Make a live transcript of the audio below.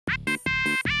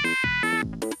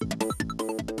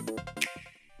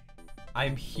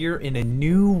I'm here in a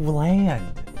new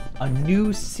land, a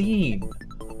new scene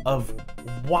of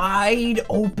wide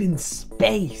open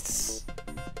space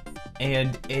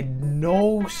and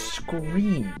no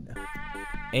screen.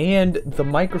 And the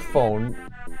microphone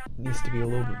needs to be a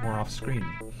little bit more off screen.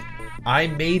 I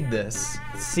made this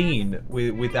scene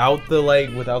without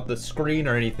the screen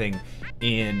or anything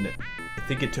in, I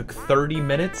think it took 30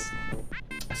 minutes.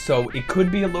 So it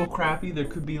could be a little crappy. There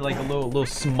could be like a little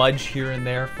smudge here and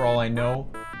there for all I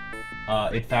know.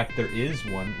 In fact, there is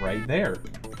one right there.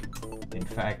 In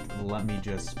fact, let me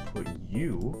just put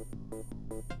you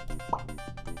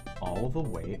all the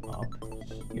way up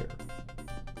here.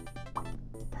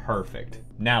 Perfect.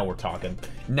 Now we're talking.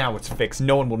 Now it's fixed.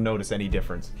 No one will notice any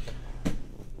difference.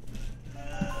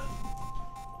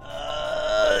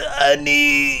 I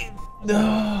need...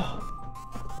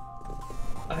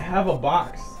 I have a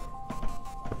box.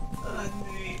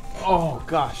 Oh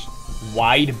gosh.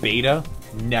 Wide beta?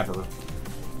 Never.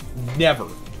 Never.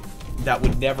 That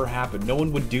would never happen. No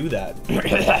one would do that.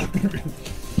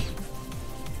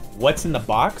 What's in the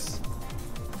box?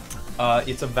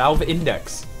 It's a Valve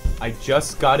Index. I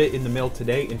just got it in the mail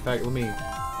today. In fact, let me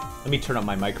turn up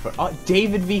my microphone. Oh,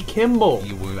 David V. Kimball.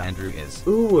 You woo, Andrew is.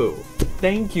 Ooh.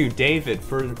 Thank you, David,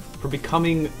 for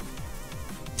becoming.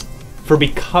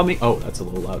 Oh, that's a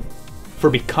little loud.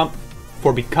 Perfect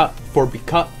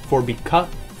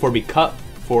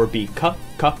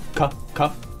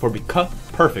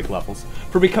levels.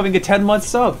 For becoming a 10-month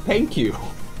sub. Thank you.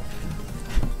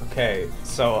 Okay,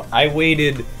 so I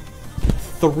waited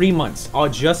 3 months. Oh,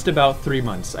 just about 3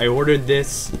 months. I ordered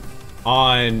this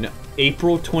on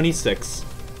April 26th.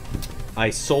 I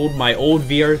sold my old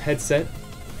VR headset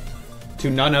to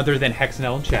none other than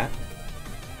Hexnell in chat.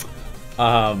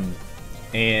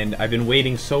 And I've been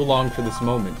waiting so long for this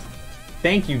moment.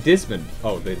 Thank you, Disman.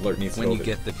 Oh, the alert needs to When you open.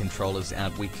 get the controllers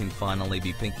out, we can finally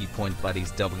be Pinky Point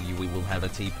Buddies W. We will have a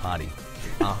tea party.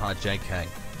 Aha, JK.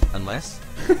 Unless,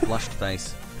 flushed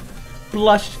face.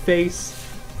 Blushed face.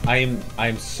 I'm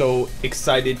so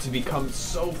excited to become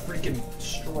so freaking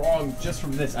strong just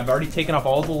from this. I've already taken off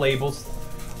all the labels.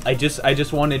 I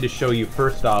just wanted to show you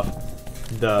first off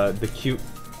the cute.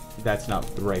 That's not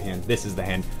the right hand. This is the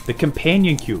hand. The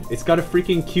companion cube. It's got a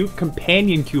freaking cute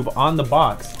companion cube on the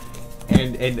box.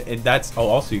 And that's, oh,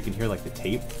 also you can hear like the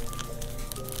tape.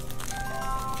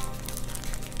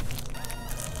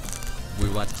 We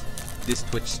what? This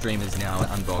Twitch stream is now an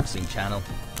unboxing channel.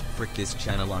 Frick this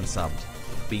channel unsubbed.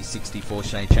 B64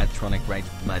 Shay Chatronic Rage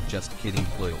Mad, just kidding,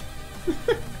 Blue.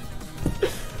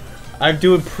 I'm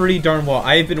doing pretty darn well.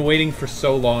 I've been waiting for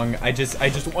so long. I just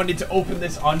wanted to open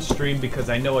this on stream because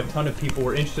I know a ton of people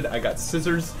were interested. I got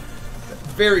scissors,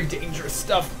 very dangerous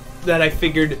stuff that I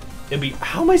figured it'd be.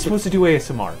 How am I supposed to do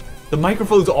ASMR? The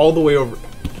microphone's all the way over.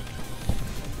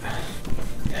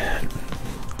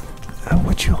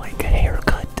 Would you like a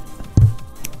haircut?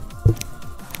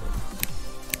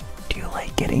 Do you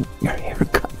like getting your hair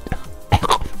cut?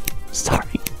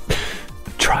 Sorry.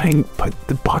 I'm trying, but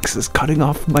the box is cutting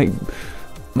off my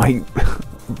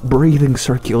breathing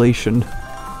circulation.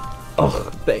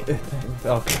 Oh,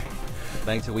 okay.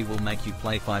 Later we will make you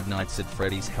play Five Nights at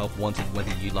Freddy's Help Wanted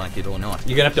whether you like it or not.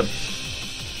 You're gonna have to...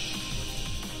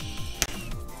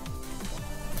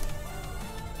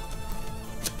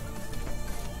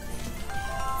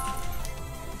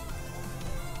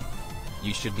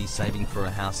 You should be saving for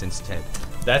a house instead.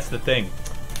 That's the thing.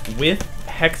 With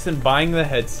Hexen buying the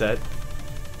headset,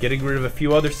 getting rid of a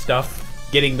few other stuff,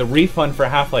 getting the refund for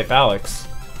Half-Life Alyx,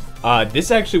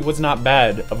 this actually was not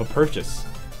bad of a purchase.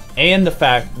 And the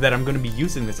fact that I'm going to be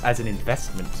using this as an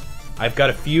investment. I've got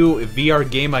a few VR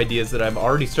game ideas that I've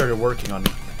already started working on.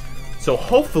 So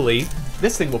hopefully,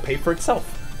 this thing will pay for itself.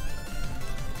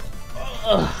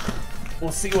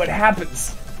 We'll see what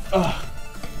happens.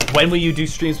 When will you do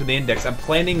streams with the Index? I'm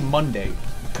planning Monday,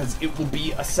 because it will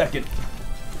be a second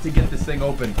to get this thing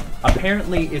open.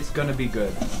 Apparently, it's going to be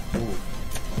good. Ooh.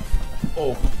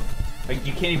 Oh. Like,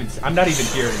 you can't even... I'm not even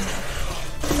here anymore.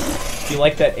 Do you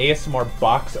like that ASMR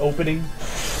box opening?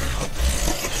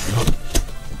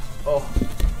 Oh.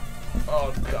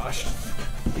 Oh, gosh.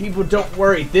 People, don't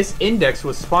worry. This Index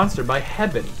was sponsored by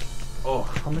Heaven. Oh,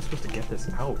 how am I supposed to get this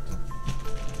out?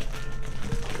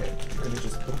 Okay, I'm gonna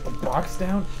just put the box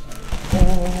down.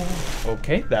 Oh.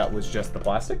 Okay, that was just the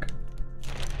plastic.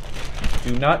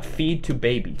 Do not feed to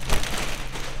baby.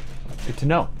 Good to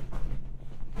know.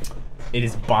 It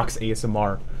is box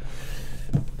ASMR.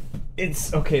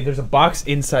 It's okay. There's a box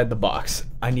inside the box.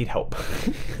 I need help.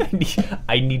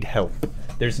 I need help.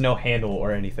 There's no handle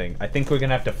or anything. I think we're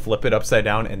gonna have to flip it upside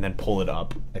down and then pull it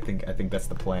up. I think that's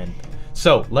the plan.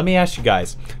 So let me ask you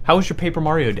guys, how was your Paper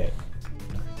Mario day?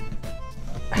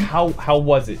 how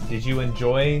was it? Did you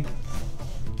enjoy?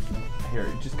 Here,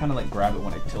 just kind of like grab it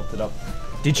when I tilt it up.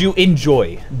 Did you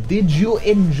enjoy? Did you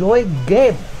enjoy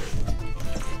game?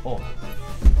 Oh.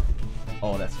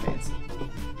 Oh, that's fancy.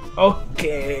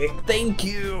 Okay, thank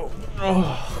you.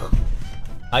 Oh.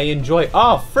 I enjoy.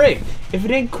 Oh, frig! If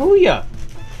it ain't Kuya,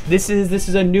 this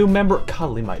is a new member.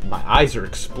 Golly, my eyes are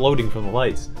exploding from the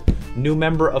lights. New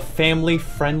member of Family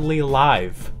Friendly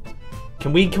Live.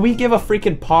 Can we give a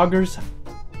freaking poggers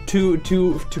to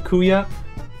Kuya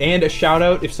and a shout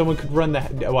out if someone could run the?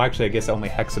 Well, actually, I guess only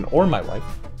Hexen or my wife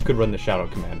could run the shout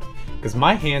out command because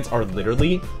my hands are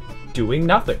literally doing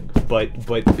nothing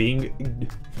but being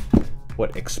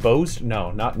what exposed?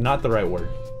 No, not the right word.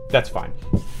 That's fine.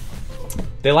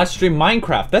 They live stream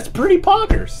Minecraft. That's pretty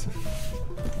poggers.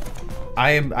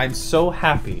 I'm so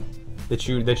happy that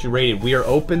you rated. We are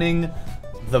opening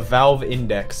the Valve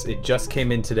Index. It just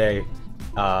came in today.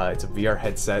 It's a VR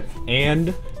headset,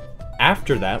 and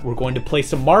after that, we're going to play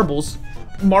some marbles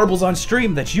on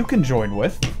stream that you can join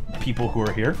with, people who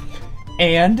are here,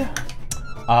 and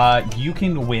you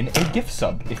can win a gift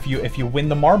sub if you win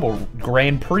the Marble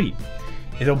Grand Prix.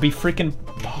 It'll be freaking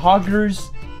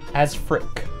poggers as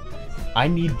frick. I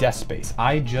need desk space.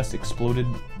 I just exploded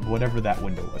whatever that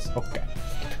window was. Okay.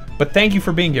 But thank you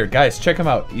for being here, guys. Check him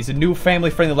out. He's a new Family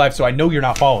Friendly Live, so I know you're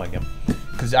not following him,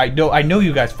 because I know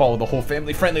you guys follow the whole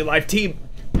Family Friendly Live team.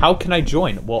 How can I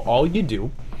join? Well, all you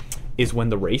do is when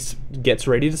the race gets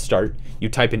ready to start, you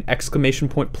type in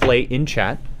 !play in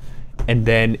chat, and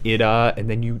then and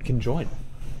then you can join.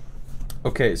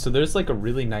 Okay, so there's like a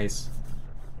really nice,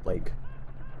 like,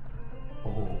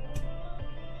 oh.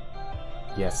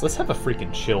 Yes, let's have a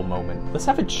freaking chill moment. Let's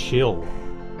have a chill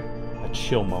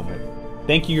moment.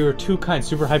 Thank you, you're too kind.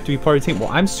 Super hyped to be part of the team. Well,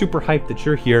 I'm super hyped that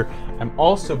you're here. I'm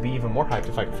also be even more hyped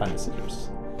if I can find the scissors.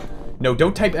 No,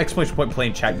 don't type !play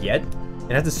in chat yet.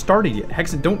 It hasn't started yet.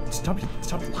 Hexen, don't stop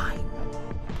lying.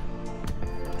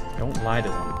 Don't lie to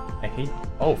them. I hate.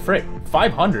 Oh, frick,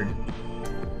 500.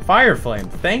 Fire Flame,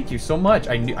 thank you so much.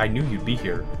 I knew you'd be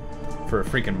here for a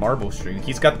freaking marble stream.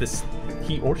 He's got this.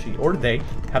 He or she or they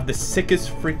have the sickest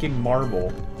freaking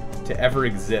marble to ever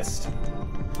exist.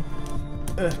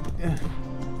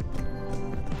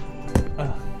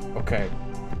 Okay,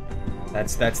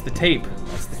 that's the tape.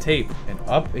 That's the tape, and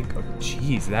up it goes.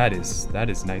 Jeez, that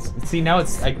is nice. See, now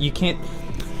it's you can't.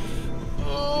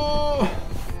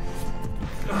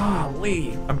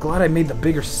 Golly, I'm glad I made the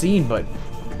bigger scene, but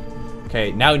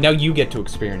okay, now you get to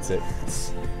experience it.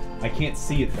 I can't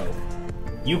see it though.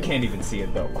 You can't even see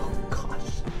it though. Oh gosh.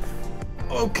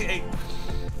 Okay.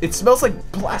 It smells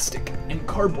like plastic and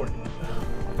cardboard.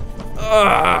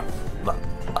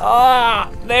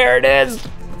 There it is.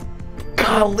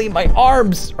 Golly, my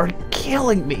arms are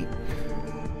killing me.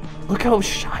 Look how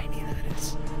shiny that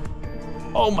is.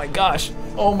 Oh my gosh.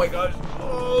 Oh my gosh.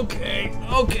 Okay.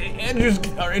 Okay.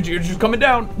 Andrew's coming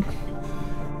down.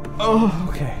 Oh,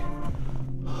 okay.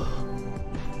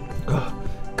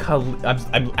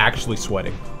 I'm actually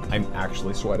sweating. I'm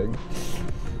actually sweating.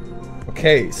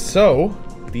 Okay, so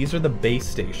these are the base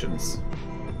stations.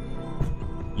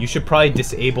 You should probably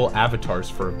disable avatars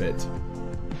for a bit.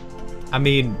 I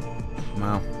mean,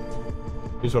 well,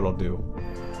 here's what I'll do.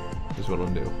 Here's what I'll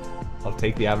do. I'll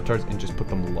take the avatars and just put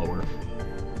them lower.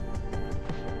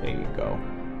 There you go.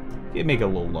 You make it a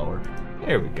little lower.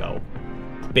 There we go.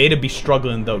 Beta be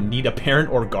struggling though. Need a parent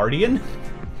or guardian?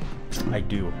 I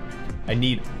do. I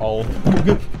need all.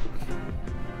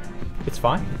 It's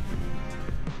fine.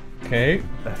 Okay,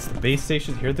 that's the base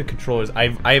station. Here are the controllers.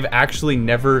 I've actually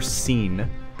never seen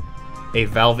a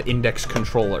Valve Index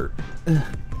controller.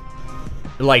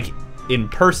 Like in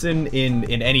person, in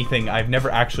anything. I've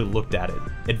never actually looked at it.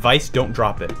 Advice: don't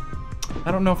drop it.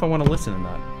 I don't know if I want to listen to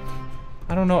that.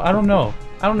 I don't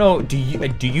know. Do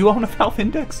you own a Valve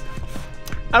Index?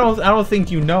 I don't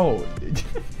think you know.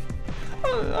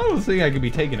 I don't think I could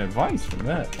be taking advice from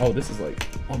that. Oh, this is like,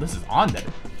 oh, this is on there.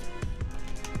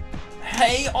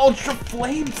 Hey, Ultra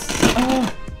Flames.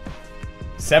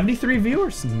 73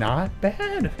 viewers, not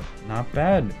bad. Not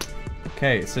bad.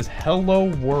 Okay, it says Hello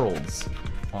Worlds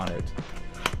on it.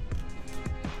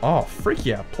 Oh, freak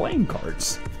yeah, playing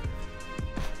cards.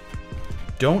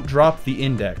 Don't drop the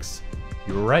index.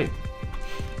 You're right.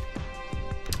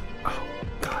 Oh,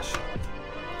 gosh.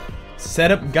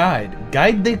 Setup guide.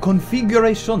 Guide de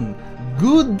configuration.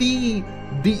 Good de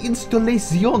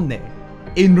installazione.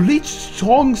 Enrich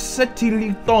song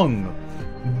setilitong.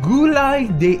 Gulay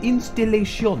de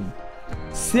installation.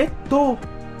 Seto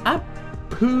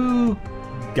apugaido.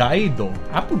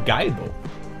 Apugaido.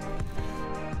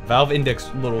 Valve Index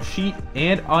little sheet,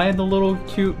 and I had the little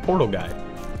cute portal guide.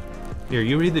 Here,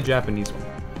 you read the Japanese one.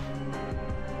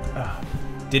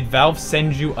 Did Valve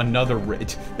send you another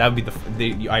Rift? That would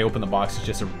be I open the box. It's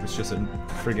just a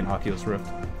friggin' Oculus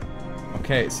Rift.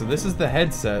 Okay, so this is the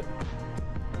headset.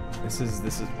 This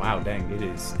is wow, dang, it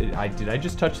is. Did I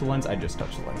just touch the lens? I just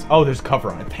touched the lens. Oh, there's a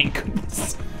cover on it. Thank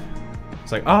goodness.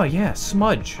 It's like, oh yeah,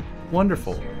 smudge,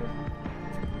 wonderful.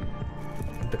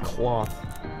 The cloth.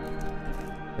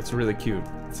 It's really cute.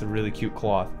 It's a really cute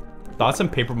cloth. Thoughts on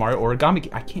Paper Mario Origami?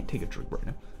 I can't take a drink right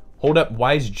now. Hold up,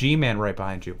 why is G-Man right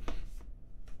behind you?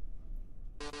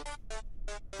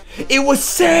 It was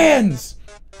Sans!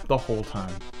 The whole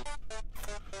time.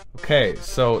 Okay,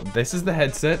 so this is the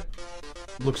headset.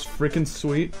 Looks freaking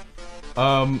sweet.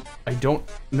 I don't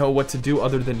know what to do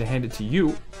other than to hand it to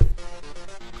you.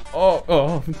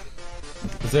 Oh.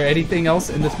 Is there anything else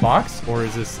in this box? Or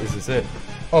is this it?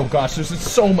 Oh gosh, there's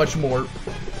so much more.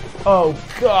 Oh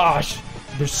gosh.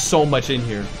 There's so much in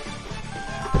here.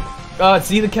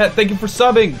 See the cat, thank you for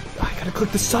subbing. I gotta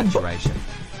click the sub button. Congratulations.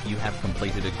 You have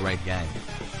completed a great game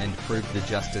and proved the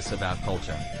justice of our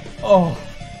culture. Oh.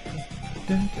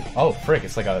 Oh, frick,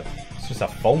 it's just a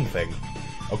foam thing.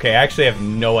 Okay, I actually have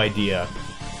no idea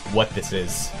what this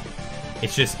is.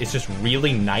 It's just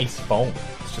really nice foam.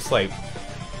 It's just like...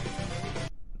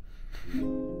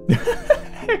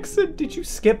 Hexa, did you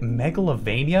skip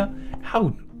Megalovania?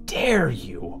 How dare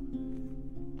you?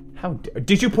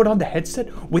 Did you put on the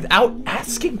headset without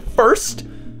asking first?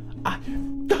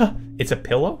 It's a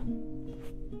pillow?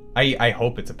 I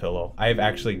hope it's a pillow. I have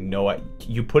actually no idea.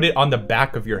 You put it on the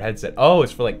back of your headset. Oh,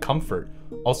 it's for like comfort.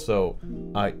 Also,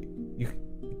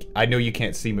 I know you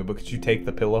can't see me, but could you take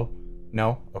the pillow?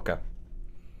 No? Okay.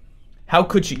 How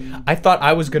could she? I thought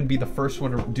I was going to be the first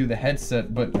one to do the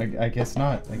headset, but I guess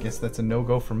not. I guess that's a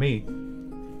no-go for me.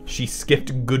 She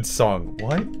skipped good song.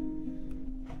 What?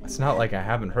 It's not like I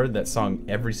haven't heard that song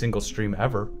every single stream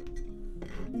ever.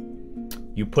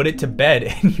 You put it to bed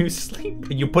and you sleep.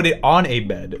 You put it on a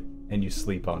bed and you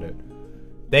sleep on it.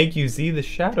 Thank you, Z the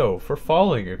Shadow, for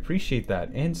following. I appreciate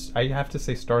that. And I have to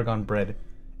say, Stargon Bread,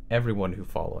 everyone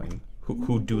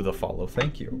who do the follow.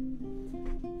 Thank you.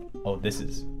 Oh, this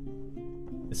is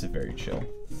very chill.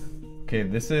 Okay,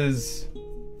 this is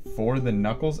for the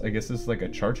Knuckles. I guess this is like a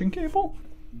charging cable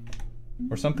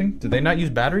or something. Do they not use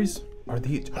batteries? Are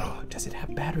these? Oh, does it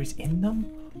have batteries in them?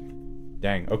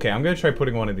 Dang. Okay, I'm gonna try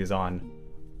putting one of these on.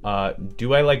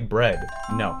 Do I like bread?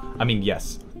 No. I mean,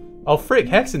 yes. Oh, frick,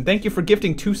 Hexen, thank you for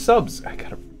gifting 2 subs. I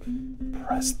gotta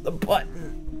press the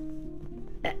button.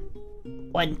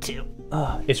 1, 2.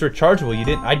 It's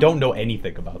rechargeable. I don't know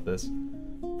anything about this.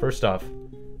 First off,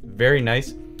 very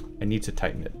nice. I need to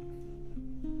tighten it.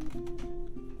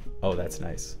 Oh, that's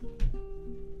nice.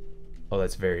 Oh,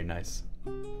 that's very nice.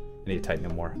 I need to tighten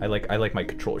it more. I like my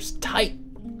controllers tight.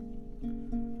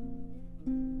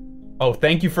 Oh,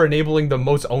 thank you for enabling the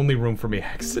most only room for me,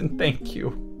 Hexen. Thank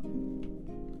you.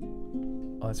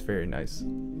 Oh, that's very nice.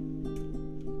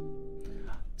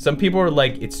 Some people are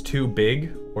like, it's too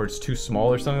big or it's too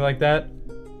small or something like that.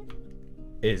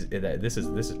 This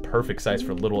is perfect size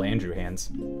for little Andrew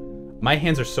hands. My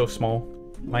hands are so small.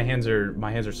 My hands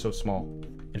are so small.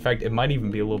 In fact, it might even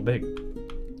be a little big.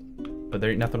 But there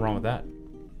ain't nothing wrong with that.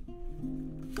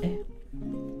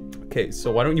 Okay,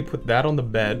 so why don't you put that on the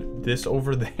bed, this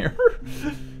over there?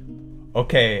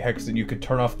 Okay, Hexen, you could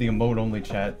turn off the emote only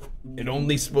chat. It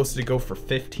only supposed to go for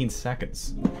 15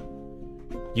 seconds.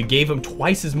 You gave him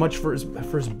twice as much for his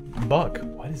buck.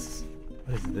 What is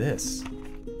this?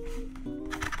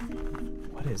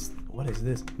 What is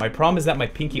this? My problem is that my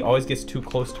pinky always gets too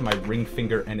close to my ring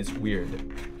finger and it's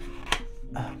weird.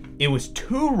 It was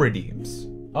 2 redeems.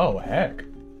 Oh, heck.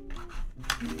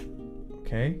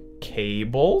 Okay.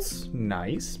 Cables.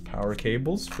 Nice. Power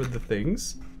cables for the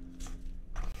things.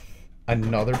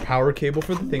 Another power cable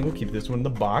for the thing. We'll keep this one in the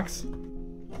box.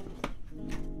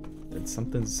 And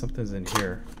something's in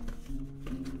here.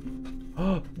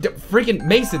 Oh, freaking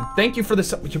Mason, thank you for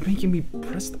this. You're making me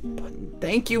press the button.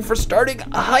 Thank you for starting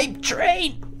a hype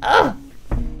train.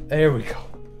 There we go.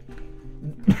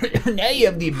 Now you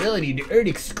have the ability to earn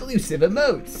exclusive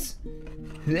emotes.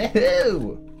 Woohoo!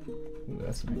 Ooh,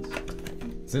 that's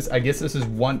nice. I guess this is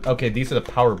one. Okay, these are the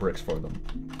power bricks for them.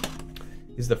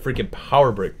 This is the freaking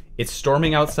power brick. It's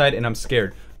storming outside and I'm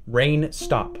scared. Rain,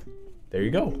 stop. There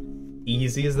you go.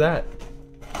 Easy as that.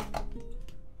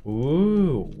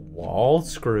 Ooh, wall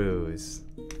screws.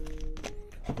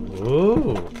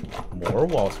 Ooh, more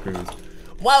wall screws.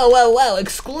 Wow,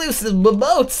 exclusive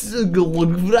emotes.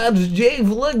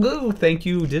 Thank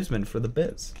you, Disman, for the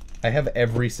bits. I have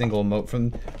every single emote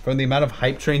from the amount of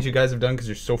hype trains you guys have done because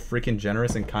you're so freaking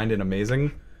generous and kind and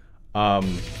amazing. I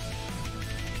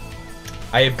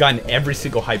have gotten every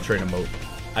single hype train emote.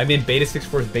 I'm in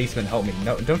Beta64's basement, help me.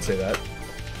 No, don't say that.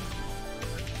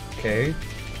 Okay.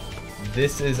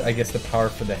 This is, I guess, the power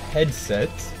for the headset.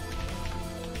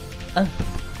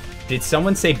 Did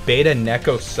someone say Beta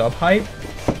Neko sub hype?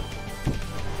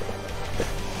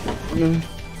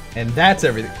 And that's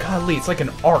everything. Golly, it's like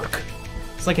an arc.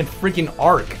 It's like a freaking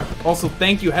arc. Also,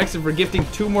 thank you, Hexen, for gifting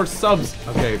 2 more subs.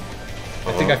 Okay.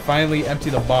 I think I finally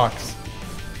emptied the box.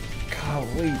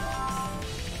 Golly.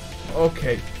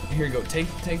 Okay. Here you go.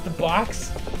 Take the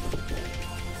box.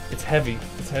 It's heavy.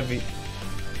 It's heavy.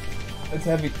 It's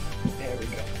heavy. There we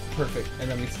go. Perfect.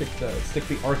 And then we stick the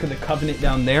Ark of the Covenant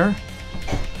down there.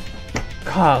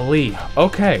 Golly.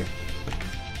 Okay.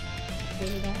 Put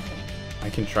it on. I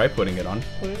can try putting it on.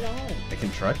 Put it on. I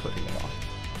can try putting it on.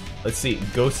 Let's see.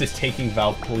 Ghost is taking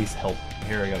Valve. Please help.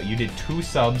 Here we go. You did 2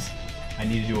 subs. I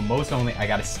need to do a most only. I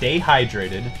gotta stay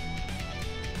hydrated.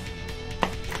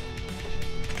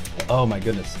 Oh my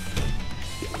goodness.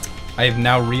 I am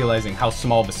now realizing how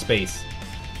small of a space.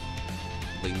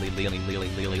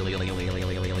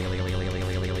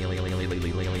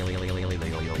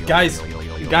 Guys,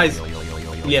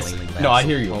 yes, no, I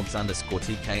hear you.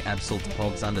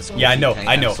 Yeah, I know.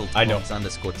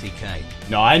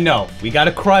 No, I know. We got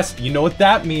a crust. You know what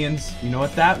that means. You know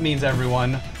what that means,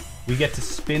 everyone. We get to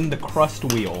spin the crust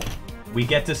wheel. We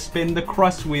get to spin the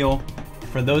crust wheel.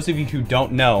 For those of you who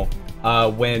don't know,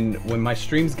 when my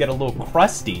streams get a little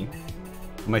crusty,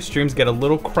 we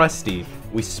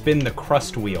spin the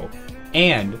crust wheel.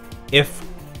 And if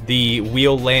the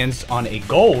wheel lands on a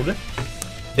gold,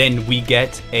 then we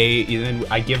get then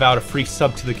I give out a free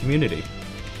sub to the community.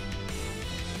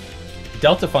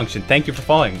 Delta Function, thank you for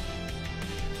following.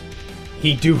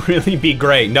 He do really be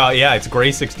great. No, yeah, it's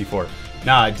Gray64.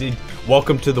 Nah, dude,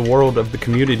 welcome to the world of the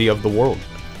community of the world.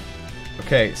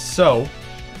 Okay, so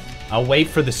I'll wait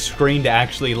for the screen to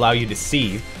actually allow you to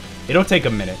see. It'll take a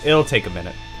minute.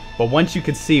 But once you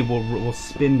can see, we'll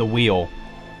spin the wheel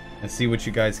and see what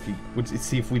you guys can.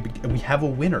 See if we have a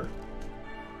winner.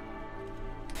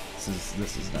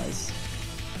 This is nice.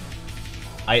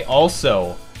 I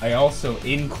also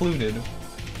included.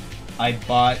 I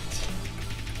bought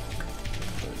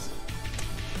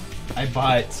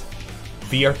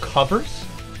VR covers.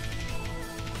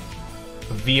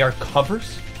 VR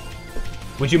covers.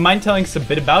 Would you mind telling us a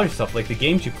bit about yourself, like the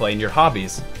games you play and your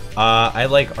hobbies? I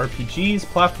like RPGs,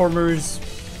 platformers,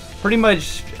 pretty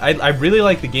much. I really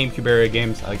like the GameCube era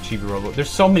games. I like Chibi Robo. There's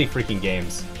so many freaking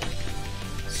games.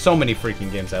 So many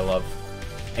freaking games I love.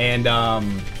 And,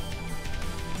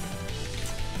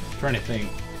 trying to think.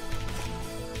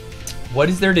 What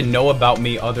is there to know about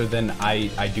me other than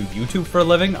I do YouTube for a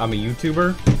living? I'm a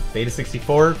YouTuber,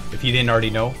 Beta64, if you didn't already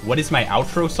know. What is my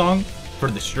outro song for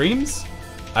the streams?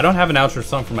 I don't have an outro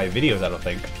song for my videos, I don't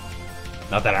think.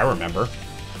 Not that I remember.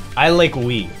 I like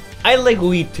Wii. I like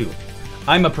Wii too.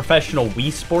 I'm a professional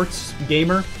Wii Sports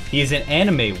gamer. He is an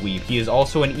anime weeb. He is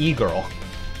also an e-girl.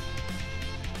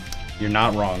 You're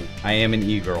not wrong. I am an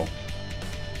e-girl.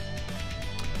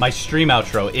 My stream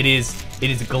outro, it is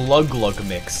Glug Glug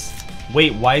Mix.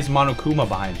 Wait, why is Monokuma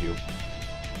behind you?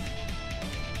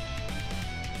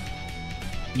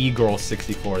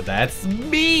 E-girl64, that's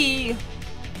me!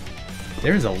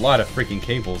 There's a lot of freaking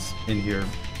cables in here.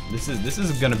 This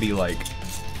is gonna be like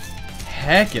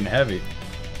heckin' heavy.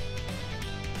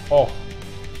 Oh.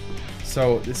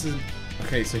 So this is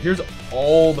okay, so here's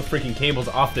all the freaking cables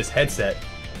off this headset.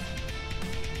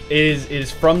 It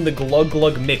is from the Glug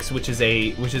Glug Mix, which is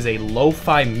a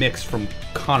lo-fi mix from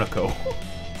Conoco.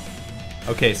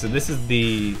 Okay, so this is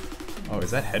the... Oh,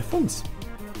 is that headphones?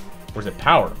 Or is it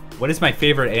power? What is my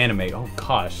favorite anime? Oh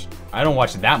gosh, I don't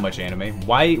watch that much anime.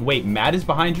 Why? Wait, Matt is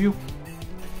behind you?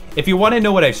 If you want to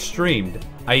know what I've streamed,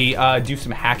 I do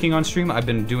some hacking on stream. I've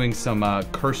been doing some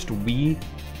cursed Wii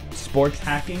sports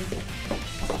hacking.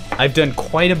 I've done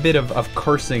quite a bit of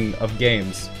cursing of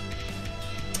games.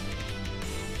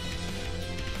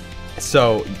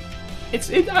 So,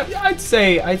 I'd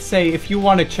say if you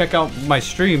want to check out my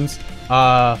streams,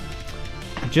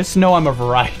 just know I'm a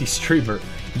variety streamer.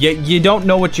 You don't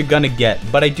know what you're gonna get,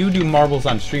 but I do marbles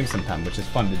on stream sometime, which is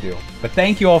fun to do. But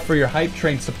thank you all for your hype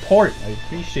train support. I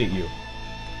appreciate you.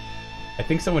 I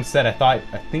think someone said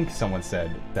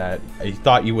that I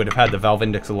thought you would have had the Valve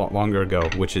Index a lot longer ago,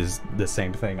 which is the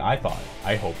same thing. I thought.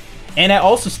 I hope. And I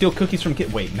also steal cookies from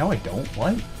Kid. Wait, no, I don't.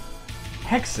 What?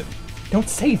 Hexen, don't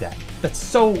say that. That's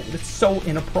so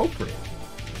inappropriate.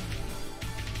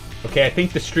 Okay, I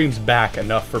think the stream's back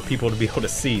enough for people to be able to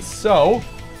see. So,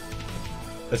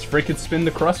 let's freaking spin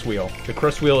the crust wheel. The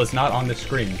crust wheel is not on the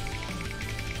screen.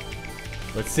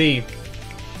 Let's see.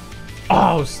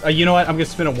 Oh, you know what? I'm gonna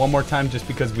spin it one more time just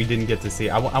because we didn't get to see it.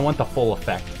 I want the full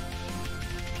effect.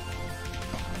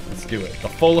 Let's do it. The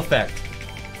full effect.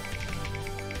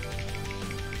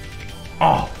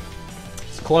 Oh,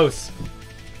 it's close.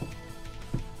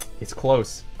 It's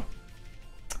close.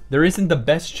 There isn't the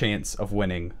best chance of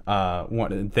winning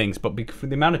one of the things, but for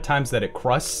the amount of times that it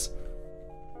crusts,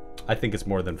 I think it's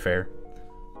more than fair.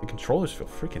 The controllers feel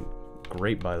freaking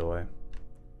great, by the way.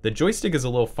 The joystick is a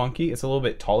little funky. It's a little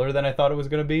bit taller than I thought it was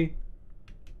going to be.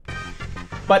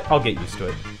 But I'll get used to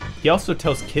it. He also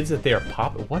tells kids that they are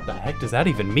What the heck does that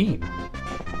even mean?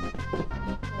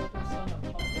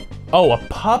 Oh, a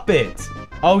puppet!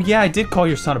 Oh yeah, I did call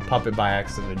your son a puppet by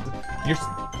accident.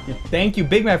 Thank you,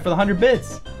 Big Mac, for the 100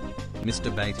 bits.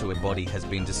 Mr. Beta body has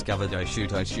been discovered. Oh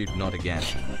shoot, not again.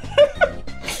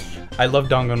 I love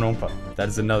Danganronpa. That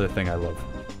is another thing I love.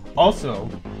 Also,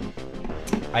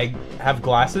 I have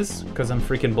glasses because I'm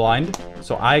freaking blind.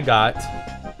 So I got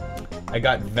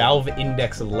Valve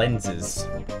Index lenses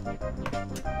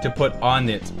to put on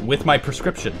it with my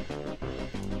prescription.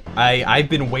 I've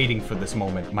been waiting for this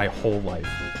moment my whole life.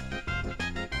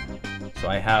 So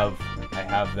I have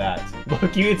that.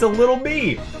 Look, it's a little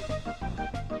me.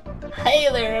 Hey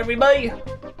there, everybody.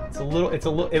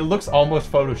 It looks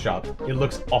almost Photoshopped. It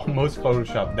looks almost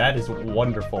Photoshopped. That is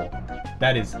wonderful.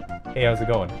 That is, hey, how's it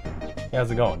going? Hey, how's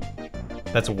it going?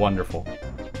 That's wonderful.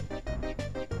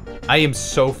 I am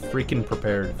so freaking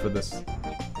prepared for this.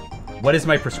 What is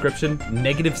my prescription?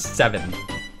 -7.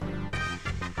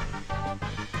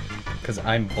 Because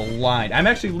I'm blind. I'm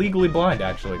actually legally blind,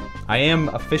 actually. I am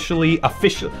officially,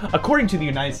 according to the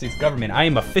United States government, I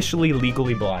am officially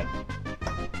legally blind.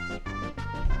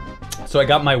 So I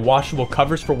got my washable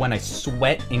covers for when I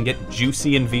sweat and get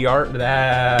juicy in VR.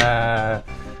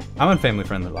 I'm on Family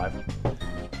Friendly Live.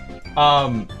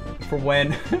 For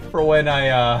when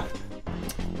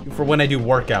I do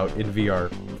workout in VR.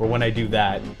 For when I do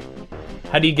that.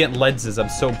 How do you get lenses? I'm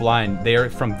so blind. They are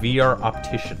from VR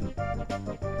Optician.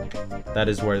 That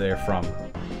is where they're from.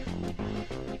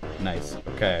 Nice.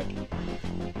 Okay.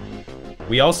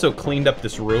 We also cleaned up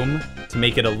this room to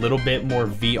make it a little bit more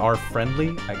VR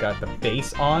friendly. I got the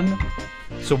bass on.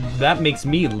 So that makes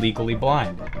me legally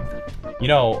blind. You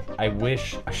know, I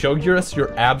wish... Show us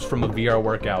your abs from a VR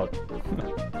workout.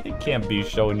 I can't be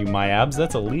showing you my abs.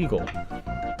 That's illegal.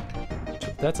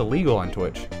 That's illegal on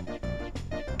Twitch.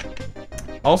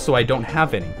 Also, I don't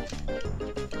have any.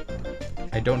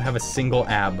 I don't have a single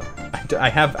ab. I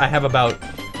have about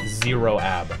 0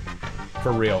 ab.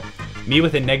 For real. Me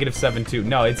with a -7 too.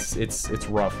 No, it's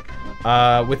rough.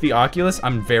 With the Oculus,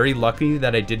 I'm very lucky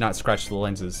that I did not scratch the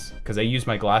lenses. Because I used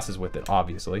my glasses with it,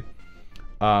 obviously.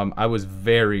 I was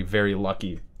very, very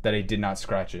lucky that I did not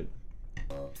scratch it.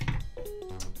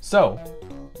 So,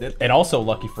 and also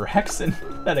lucky for Hexen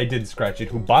that I didn't scratch it,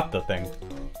 who bought the thing.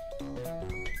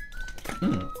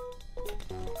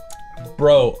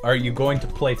 Bro, are you going to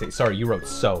play today? Sorry, you wrote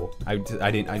so.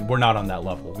 We're not on that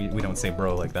level. We don't say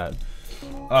bro like that.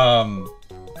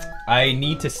 I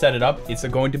need to set it up. It's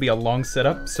going to be a long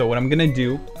setup. So what I'm gonna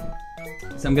do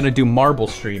is I'm gonna do Marble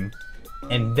stream,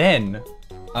 and then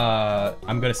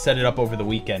I'm gonna set it up over the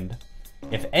weekend.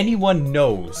 If anyone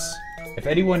knows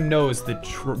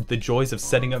the joys of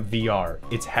setting up VR,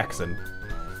 it's Hexen.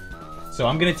 So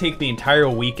I'm gonna take the entire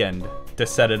weekend to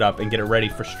set it up and get it ready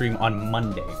for stream on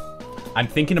Monday. I'm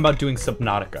thinking about doing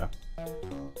Subnautica.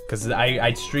 Because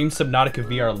I streamed Subnautica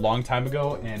VR a long time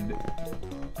ago, and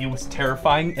it was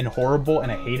terrifying and horrible, and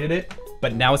I hated it.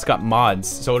 But now it's got mods,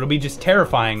 so it'll be just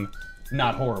terrifying,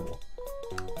 not horrible.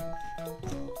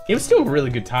 It was still a really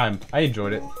good time. I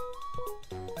enjoyed it.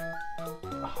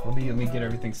 Let me get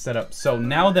everything set up. So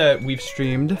now that we've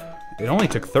streamed, it only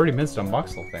took 30 minutes to unbox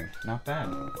the whole thing. Not bad.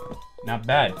 Not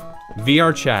bad.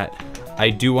 VR chat. I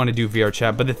do want to do VR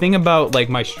chat, but the thing about like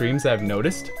my streams that I've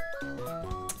noticed,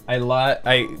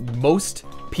 most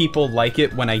people like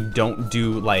it when I don't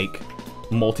do like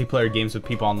multiplayer games with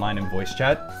people online and voice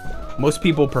chat. Most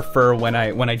people prefer when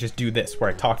I just do this, where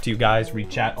I talk to you guys, read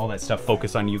chat, all that stuff,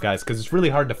 focus on you guys, because it's really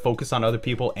hard to focus on other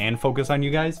people and focus on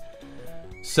you guys.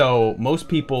 So most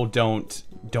people don't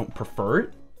prefer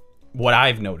it. What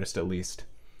I've noticed, at least.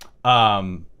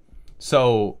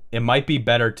 So it might be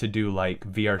better to do like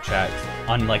VR chat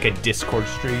on like a Discord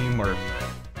stream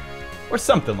or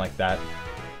something like that.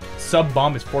 Sub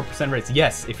bomb is 4% rates.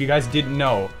 Yes, if you guys didn't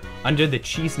know, under the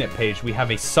CheeseNip page, we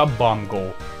have a sub bomb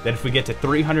goal that if we get to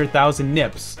 300,000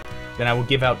 nips, then I will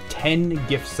give out 10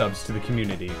 gift subs to the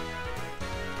community.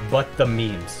 But the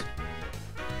memes.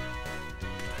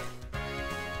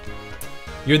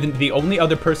 You're the only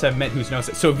other person I've met who's noticed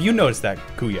it. So have you noticed that,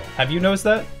 Kuya? Have you noticed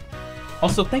that?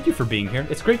 Also, thank you for being here.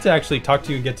 It's great to actually talk to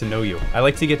you and get to know you. I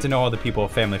like to get to know all the people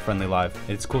of Family Friendly Live.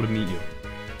 It's cool to meet you.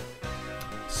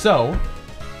 So,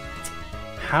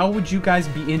 how would you guys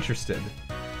be interested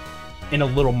in a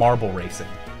little marble racing?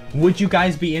 Would you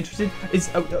guys be interested?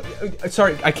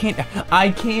 Sorry, I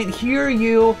can't hear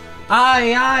you.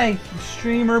 Aye,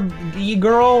 streamer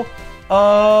girl.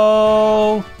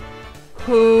 Oh,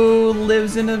 who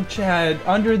lives in a chat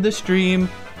under the stream?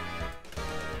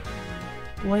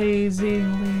 Lazily,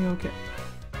 okay.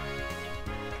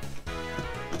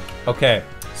 Okay,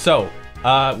 so,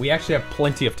 we actually have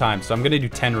plenty of time, so I'm gonna do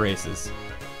 10 races.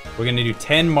 We're gonna do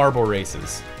 10 marble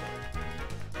races.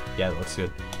 Yeah, that looks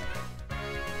good.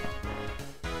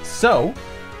 So,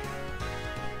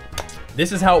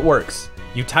 this is how it works.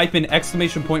 You type in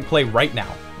 !play right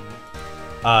now.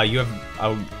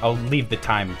 I'll leave the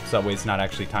time, so that way it's not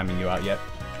actually timing you out yet.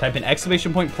 Type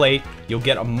in !play, you'll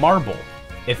get a marble.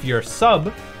 If you're a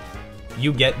sub,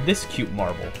 you get this cute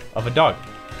marble of a dog.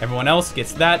 Everyone else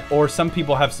gets that, or some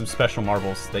people have some special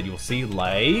marbles that you'll see,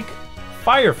 like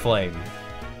Fireflame,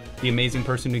 the amazing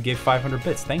person who gave 500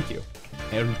 bits. Thank you.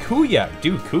 And Kuya,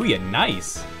 dude, Kuya,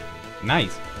 nice,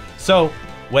 nice. So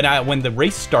when the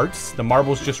race starts, the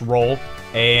marbles just roll,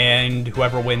 and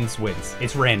whoever wins wins.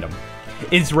 It's random.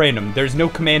 It's random. There's no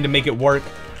command to make it work.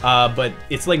 But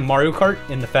it's like Mario Kart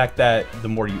in the fact that the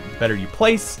better you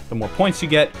place, the more points you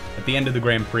get. At the end of the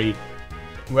Grand Prix,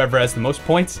 whoever has the most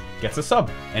points gets a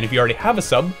sub. And if you already have a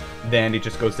sub, then it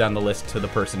just goes down the list to the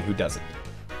person who doesn't.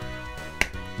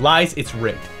 Lies, it's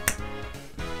rigged.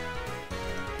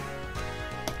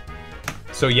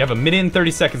 So you have a minute and 30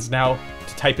 seconds now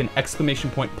to type in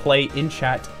 !play in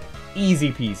chat.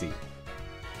 Easy peasy.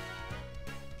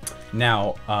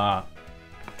 Now,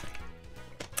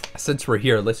 since we're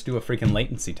here, let's do a freaking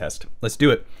latency test. Let's do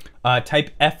it.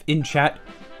 Type F in chat.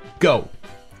 Go.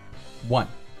 1,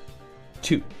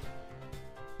 2.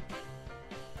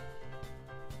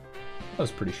 That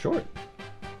was pretty short.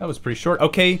 That was pretty short.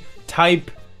 Okay, type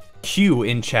Q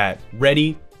in chat.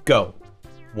 Ready, go.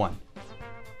 1,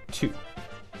 2,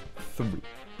 3.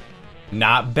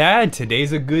 Not bad.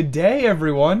 Today's a good day,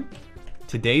 everyone.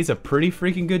 Today's a pretty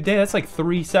freaking good day. That's like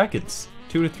 3 seconds.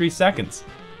 2 to 3 seconds.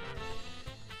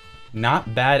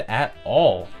 Not bad at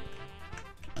all.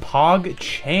 Pog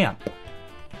champ.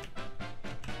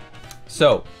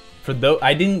 So, for those,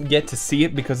 I didn't get to see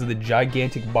it because of the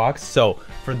gigantic box. So,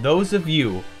 for those of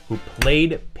you who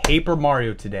played Paper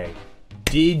Mario today,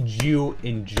 did you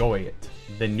enjoy it?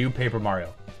 The new Paper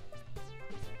Mario.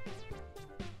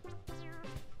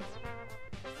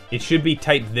 It should be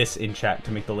type this in chat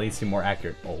to make the latency more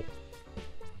accurate. Oh.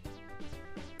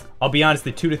 I'll be honest,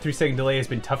 the 2 to 3 second delay has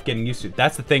been tough getting used to.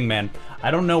 That's the thing, man.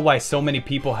 I don't know why so many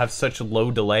people have such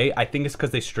low delay. I think it's because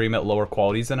they stream at lower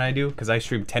qualities than I do, because I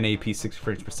stream 1080p 60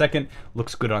 frames per second.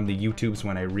 Looks good on the YouTubes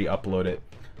when I re-upload it.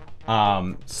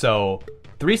 So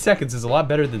 3 seconds is a lot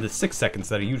better than the 6 seconds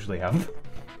that I usually have.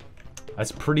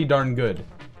 That's pretty darn good.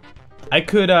 I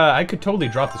could totally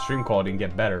drop the stream quality and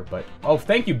get better, but oh,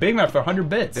 thank you, Big Mac, for 100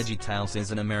 bits. VeggieTales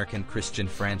is an American Christian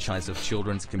franchise of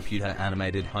children's computer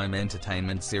animated home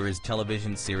entertainment series,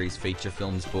 television series, feature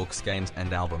films, books, games,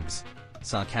 and albums.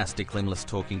 Sarcastic, limbless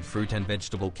talking fruit and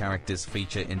vegetable characters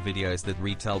feature in videos that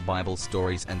retell Bible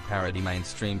stories and parody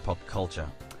mainstream pop culture.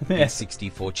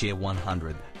 Beta64 cheer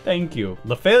 100. Thank you.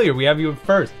 La Failure, we have you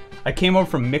first. I came over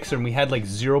from Mixer and we had like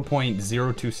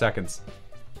 0.02 seconds.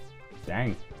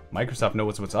 Dang. Microsoft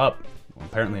knows what's up. Well,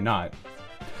 apparently not.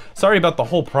 Sorry about the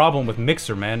whole problem with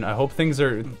Mixer, man. I hope things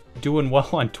are doing well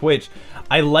on Twitch.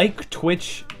 I like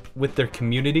Twitch with their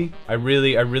community. I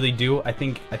really do. I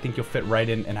think you'll fit right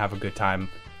in and have a good time.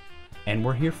 And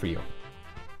we're here for you.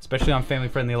 Especially on Family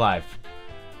Friendly Live.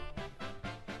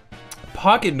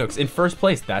 Pocket Nooks in first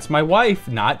place. That's my wife.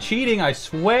 Not cheating, I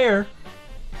swear.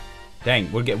 Dang,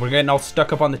 we're getting all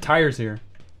stuck up on the tires here.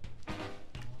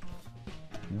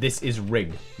 This is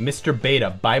rigged. Mr.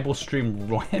 Beta, Bible stream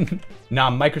when? Nah,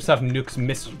 Microsoft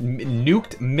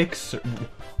nuked Mixer.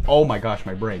 Oh my gosh,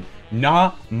 my brain.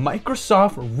 Nah,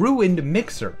 Microsoft ruined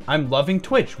Mixer. I'm loving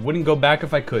Twitch. Wouldn't go back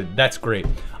if I could. That's great.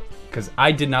 Because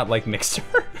I did not like Mixer.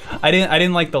 I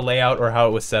didn't like the layout or how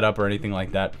it was set up or anything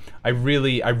like that. I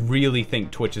really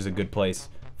think Twitch is a good place.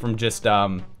 From just,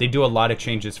 they do a lot of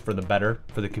changes for the better,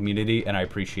 for the community, and I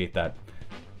appreciate that.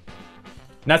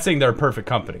 Not saying they're a perfect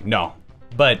company, no.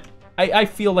 But I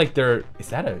feel like they're, is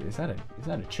that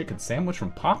a chicken sandwich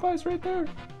from Popeyes right there?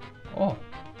 Oh,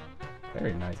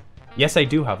 very nice. Yes, I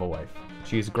do have a wife.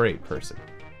 She is a great person.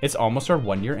 It's almost our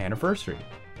 1-year anniversary.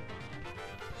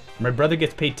 My brother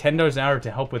gets paid $10 an hour to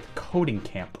help with coding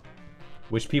camp,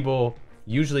 which people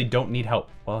usually don't need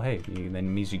help. Well, hey, then it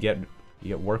means you get You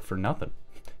get work for nothing.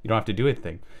 You don't have to do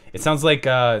anything. It sounds like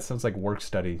work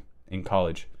study in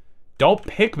college. Dalt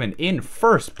Pickman in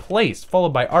first place,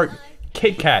 followed by Art,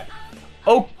 Kit Kat,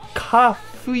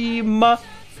 Okafima,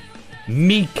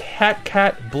 Me Cat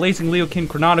Cat, Blazing Leokin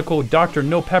Chronicle, Dr.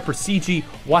 No Pepper, CG,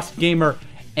 Wasp Gamer,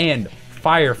 and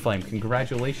Fireflame.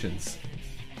 Congratulations.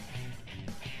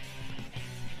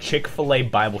 Chick-fil-A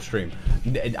Bible stream.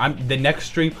 The next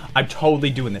stream, I'm totally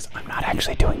doing this. I'm not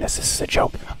actually doing this. This is a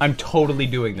joke. I'm totally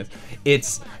doing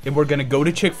this. We're gonna go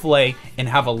to Chick-fil-A and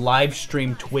have a live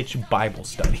stream Twitch Bible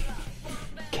study.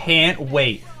 Can't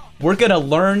wait. We're gonna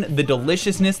learn the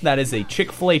deliciousness that is a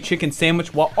Chick-fil-A chicken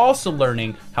sandwich while also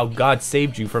learning how God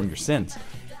saved you from your sins.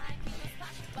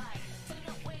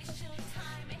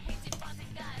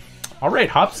 Alright,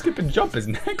 Hop, Skip, and Jump is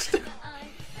next.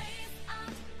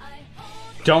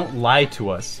 Don't lie to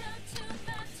us.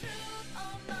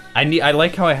 I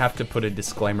like how I have to put a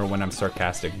disclaimer when I'm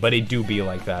sarcastic, but it do be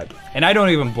like that. And I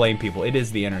don't even blame people. It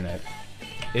is the internet.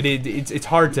 It's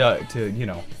hard to you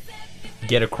know,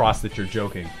 get across that you're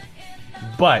joking.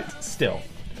 But still,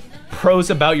 pros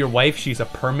about your wife, she's a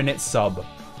permanent sub.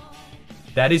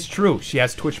 That is true. She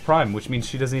has Twitch Prime, which means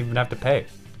she doesn't even have to pay.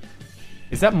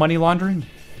 Is that money laundering?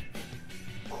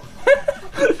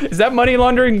 Is that money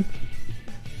laundering?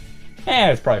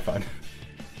 It's probably fun.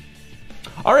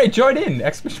 Alright, join in!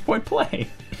 Exclamation point play.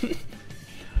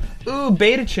 Ooh,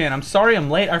 Beta-chan, I'm sorry I'm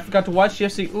late. I forgot to watch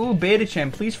yesterday. Ooh,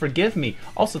 Beta-chan, please forgive me.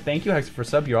 Also, thank you, Hex, for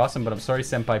sub. You're awesome, but I'm sorry,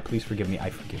 Senpai. Please forgive me. I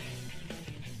forgive you.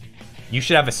 You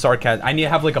should have a sarcasm. I need to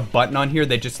have like a button on here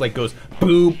that just like goes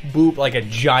boop, boop, like a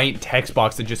giant text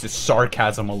box that just is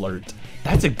sarcasm alert.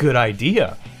 That's a good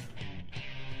idea.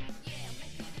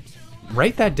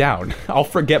 Write that down. I'll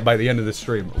forget by the end of the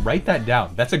stream. Write that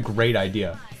down. That's a great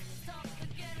idea.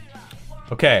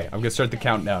 Okay, I'm gonna start the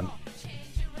countdown.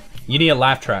 You need a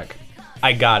laugh track.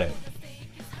 I got it.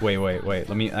 Wait.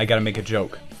 I gotta make a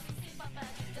joke.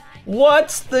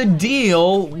 What's the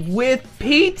deal with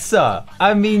pizza?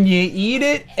 I mean, you eat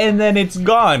it and then it's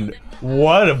gone.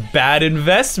 What a bad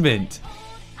investment.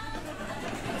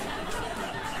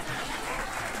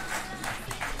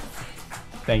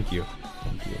 Thank you.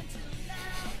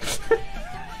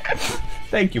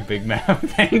 Thank you, Big Mac.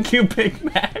 Thank you, Big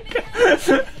Mac.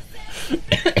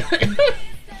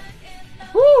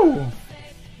 Woo!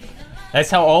 That's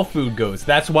how all food goes.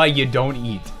 That's why you don't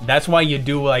eat. That's why you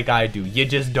do like I do. You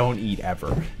just don't eat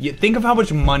ever. Think of how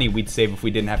much money we'd save if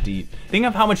we didn't have to eat. Think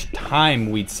of how much time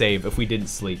we'd save if we didn't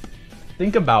sleep.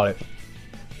 Think about it.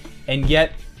 And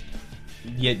yet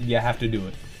you have to do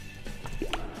it.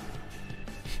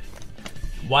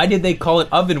 Why did they call it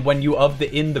oven when you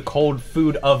in the cold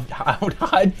food of how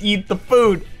eat the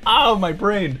food? Oh, my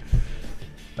brain.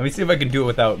 Let me see if I can do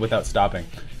it without stopping.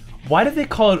 Why did they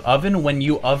call it oven when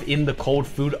you in the cold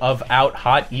food of out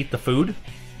hot eat the food?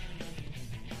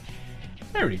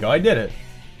 There we go, I did it.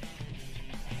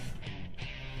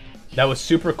 That was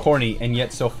super corny and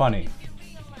yet so funny.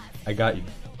 I got you.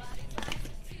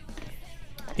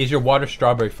 Is your water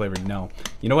strawberry flavored? No.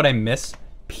 You know what I miss?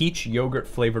 Peach yogurt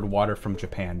flavored water from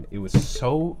Japan. It was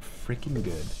so freaking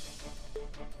good.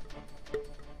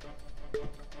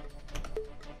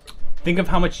 Think of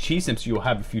how much cheese nips you'll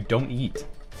have if you don't eat.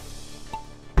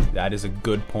 That is a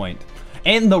good point.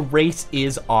 And the race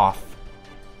is off.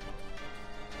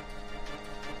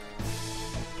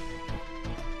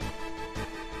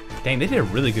 Dang, they did a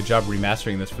really good job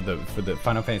remastering this for the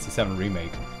Final Fantasy VII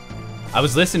remake. I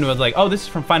was listening to it like, oh, this is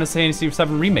from Final Fantasy VII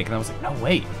remake, and I was like, no,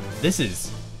 wait, this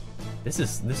is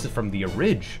from the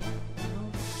orig.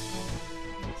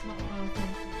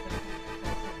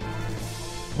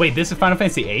 Wait, this is Final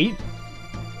Fantasy VIII?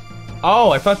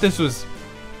 Oh, I thought this was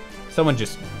someone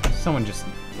just.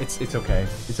 It's okay.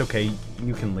 It's okay.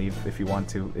 You can leave if you want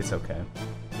to. It's okay.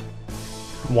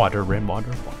 Water and water,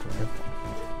 water and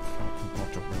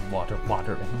water,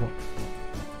 water and water.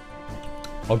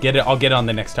 I'll get it on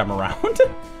the next time around.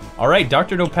 All right,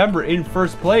 Dr. November in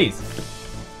first place.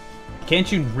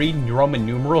 Can't you read Roman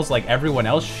numerals like everyone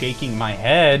else? Shaking my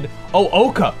head. Oh,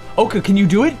 Oka. Oka, can you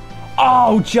do it?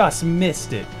 Oh, just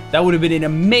missed it. That would have been an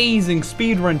amazing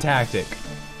speedrun tactic.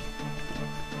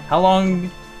 How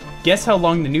long? Guess how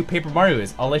long the new Paper Mario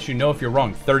is. I'll let you know if you're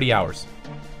wrong. 30 hours.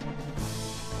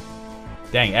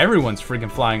 Dang, everyone's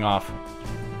freaking flying off.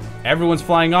 Everyone's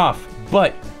flying off.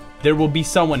 But there will be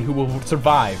someone who will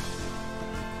survive.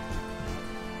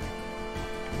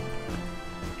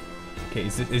 Okay,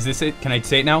 is this it? Can I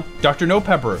say it now? Dr. No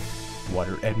Pepper.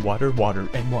 Water and water, water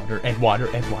and water and water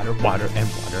and water, water and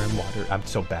water and water. I'm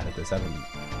so bad at this.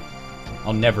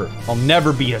 I'll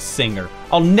never be a singer.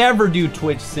 I'll never do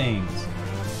Twitch sings.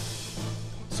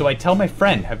 So I tell my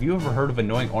friend, have you ever heard of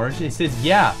annoying orange? He says,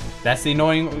 yeah, that's the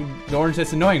orange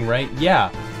that's annoying, right?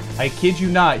 Yeah. I kid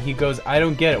you not. He goes, I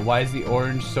don't get it. Why is the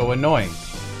orange so annoying?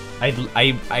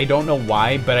 I don't know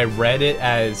why, but I read it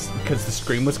as, because the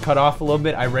screen was cut off a little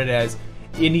bit, I read it as,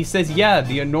 and he says, yeah,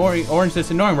 the annoying orange that's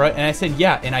annoying, right? And I said,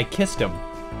 yeah, and I kissed him.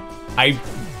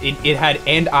 It had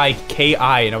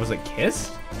and-I-K-I, and I was like,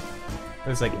 kiss? I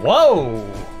was like, whoa!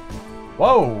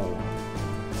 Whoa!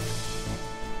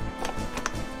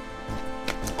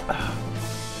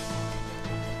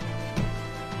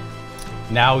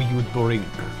 Now you drink.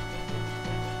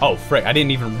 Oh, frick, I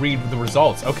didn't even read the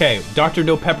results. Okay, Dr.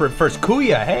 No Pepper at first.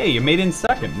 Kuya, hey, you made it in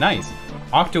second. Nice.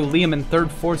 Octo Liam in third,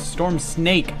 fourth, Storm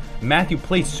Snake. Matthew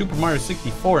placed Super Mario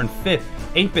 64 in fifth.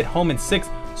 8-Bit Home in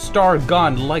sixth. Star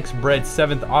Gone Likes Bread,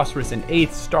 7th. Osirus in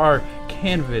 8th. Star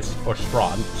Canvas, or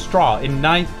Straw in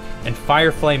 9th. And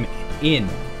Fireflame in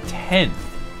 10th.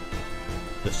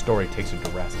 The story takes a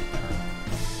drastic turn.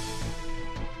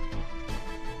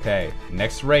 Okay,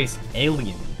 next race,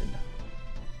 Alien.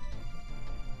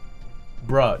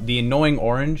 Bruh, the annoying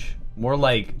orange, more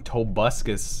like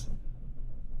Tobuscus,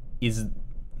 is...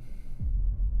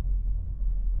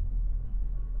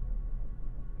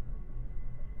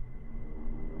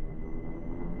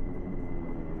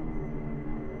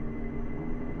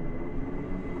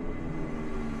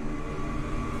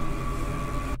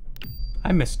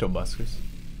 I miss Tobuscus.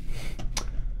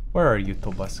 Where are you,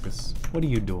 Tobuscus? What are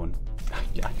you doing?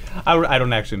 I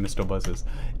don't actually miss Tobuscus.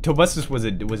 Tobuscus was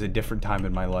a different time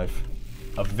in my life.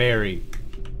 A very,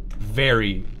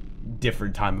 very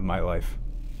different time in my life.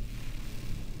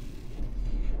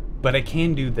 But I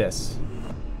can do this.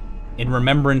 In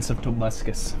remembrance of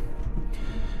Tobuscus.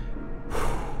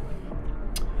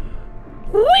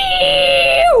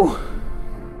 Woo!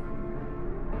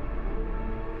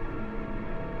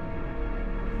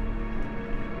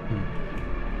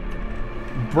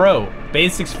 Bro,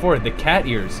 Beta64, the cat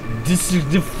ears.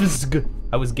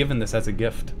 I was given this as a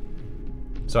gift.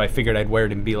 So I figured I'd wear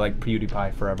it and be like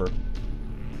PewDiePie forever.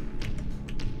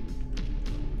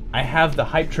 I have the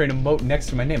hype train emote next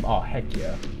to my name. Oh, heck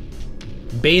yeah.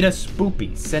 Beta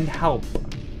Spoopy, send help.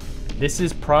 This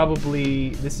is probably,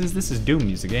 this is Doom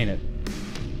music, ain't it?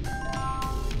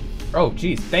 Oh,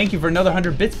 geez. Thank you for another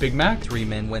 100 bits, Big Mac. 3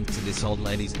 men went to this old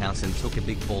lady's house and took a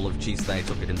big ball of cheese. They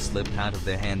took it and slipped out of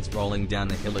their hands. Rolling down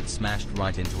the hill, it smashed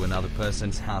right into another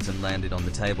person's house and landed on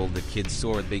the table. The kids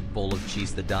saw a big ball of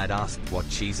cheese. The dad asked what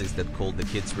cheese is that. Called the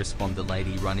kids. Respond, the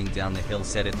lady running down the hill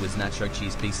said it was nacho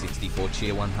cheese. Beta64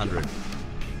 cheer 100.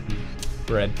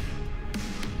 Bread.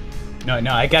 No,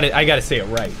 I gotta say it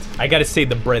right. I gotta say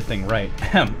the bread thing right.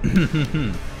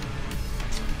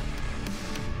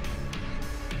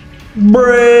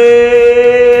 Bread!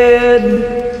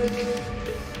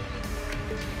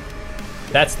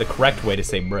 That's the correct way to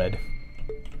say bread.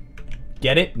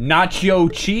 Get it? Nacho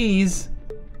cheese!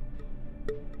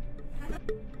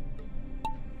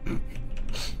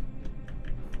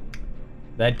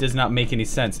 That does not make any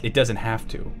sense. It doesn't have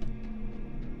to.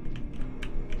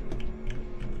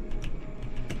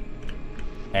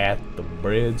 At the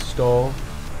bread stall.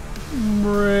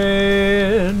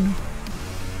 Bread.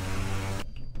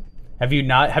 Have you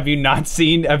not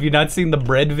seen the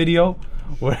bread video?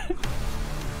 Where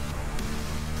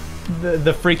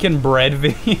the freaking bread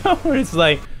video where it's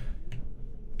like,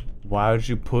 why'd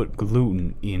you put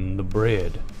gluten in the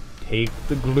bread? Take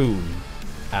the gluten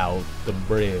out the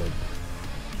bread.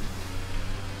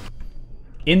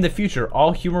 In the future,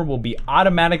 all humor will be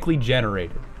automatically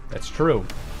generated. That's true.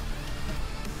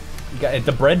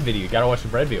 The bread video, you gotta watch the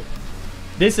bread video.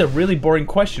 This is a really boring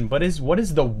question, but what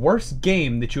is the worst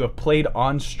game that you have played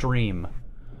on stream?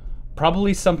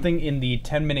 Probably something in the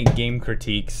 10-minute game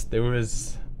critiques.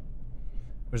 There's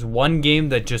one game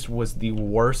that just was the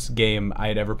worst game I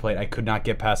had ever played. I could not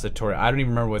get past the tutorial. I don't even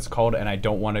remember what it's called, and I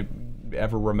don't want to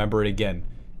ever remember it again.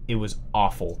 It was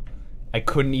awful. I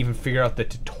couldn't even figure out the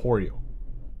tutorial.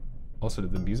 Also,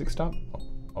 did the music stop?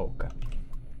 Oh, okay.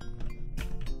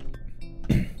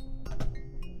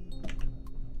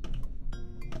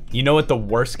 You know what the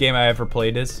worst game I ever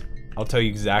played is? I'll tell you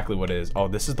exactly what it is. Oh,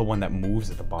 this is the one that moves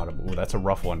at the bottom. Ooh, that's a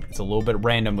rough one. It's a little bit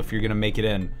random if you're gonna make it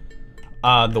in.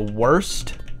 The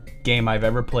worst game I've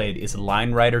ever played is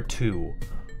Line Rider 2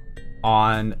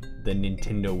 on the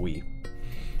Nintendo Wii.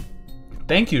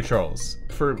 Thank you, Charles,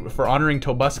 for honoring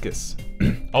Tobuscus.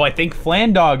 Oh, I think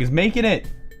Flandog is making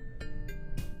it.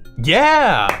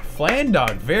 Yeah,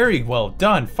 Flandog, very well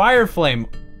done. Fireflame,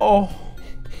 oh.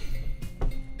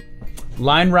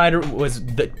 Line Rider was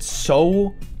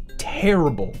so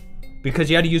terrible because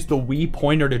you had to use the Wii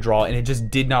pointer to draw, and it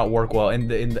just did not work well.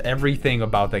 And everything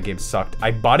about that game sucked.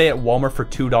 I bought it at Walmart for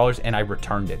 $2, and I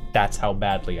returned it. That's how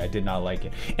badly I did not like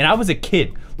it. And I was a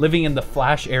kid living in the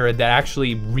Flash era that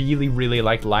actually really, really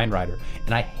liked Line Rider,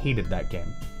 and I hated that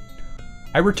game.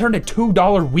 I returned a $2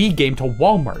 Wii game to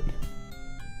Walmart.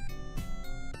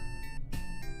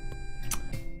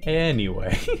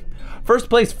 Anyway, first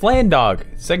place Flandog,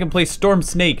 second place Storm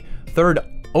Snake, third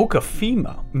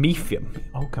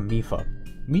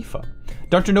Mifa.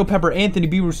 Dr. No Pepper, Anthony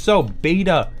B. Rousseau,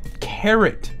 Beta,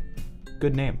 Carrot,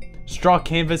 good name, Straw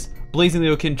Canvas, Blazing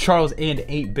Leokin, Charles, and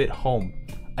 8-Bit Home.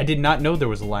 I did not know there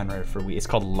was a Line Rider for Wii. It's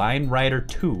called Line Rider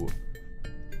 2,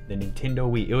 the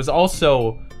Nintendo Wii. It was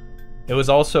also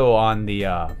on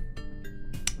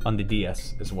the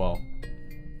DS as well.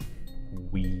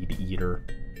 Weed eater.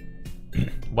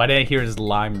 Why did I hear it as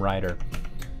Lime Rider?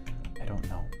 I don't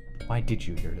know. Why did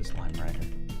you hear it as Lime Rider?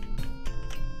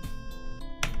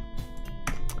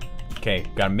 Okay,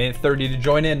 got a minute 30 to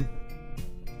join in.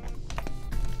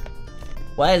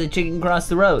 Why did the chicken cross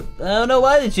the road? I don't know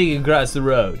why the chicken crossed the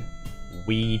road.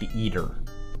 Weed eater.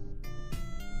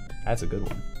 That's a good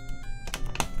one.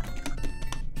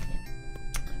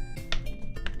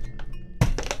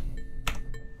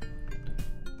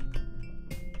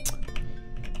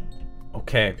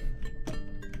 Okay,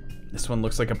 this one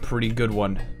looks like a pretty good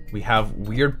one. We have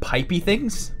weird pipey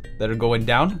things that are going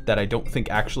down that I don't think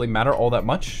actually matter all that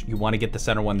much. You want to get the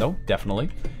center one though, definitely.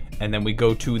 And then we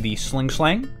go to the sling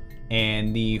slang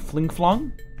and the fling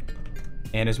flong.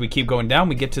 And as we keep going down,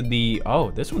 we get to the,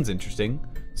 oh, this one's interesting.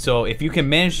 So if you can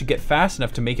manage to get fast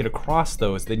enough to make it across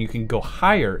those, then you can go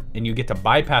higher and you get to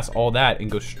bypass all that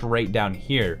and go straight down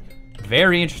here.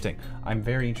 Very interesting. I'm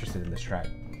very interested in this track.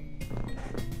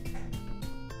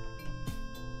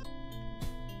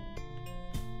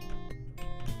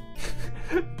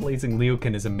 Blazing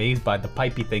Leokin is amazed by the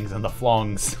pipey things and the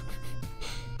flongs.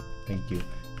 Thank you.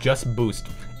 Just Boost.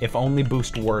 If only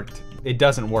Boost worked. It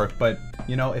doesn't work, but,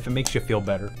 you know, if it makes you feel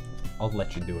better, I'll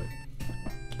let you do it.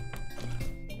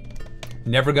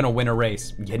 Never gonna win a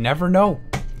race. You never know.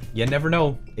 You never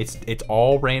know. It's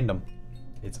all random.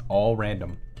 It's all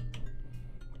random.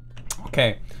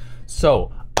 Okay,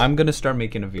 so I'm gonna start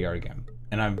making a VR game,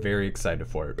 and I'm very excited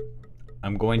for it.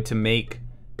 I'm going to make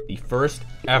the first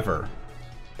ever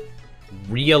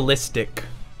realistic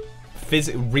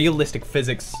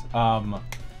physics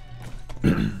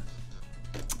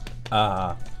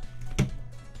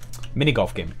mini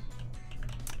golf game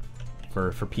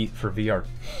for VR.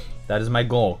 That is my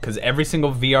goal, because every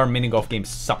single VR mini golf game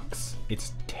sucks.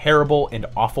 It's terrible and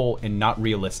awful and not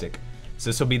realistic. So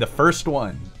this will be the first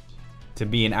one to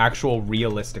be an actual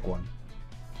realistic one.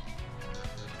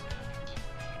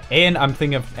 And I'm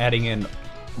thinking of adding in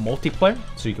multiplayer,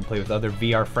 so you can play with other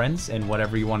VR friends and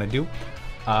whatever you want to do.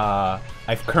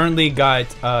 I've currently got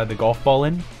the golf ball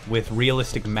in with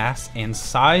realistic mass and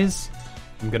size.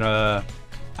 I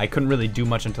couldn't really do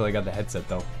much until I got the headset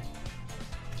though.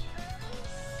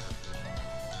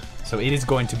 So it is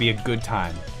going to be a good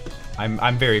time.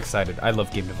 I'm very excited. I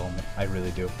love game development. I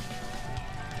really do.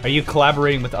 Are you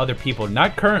collaborating with other people?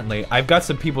 Not currently. I've got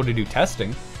some people to do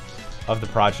testing of the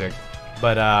project,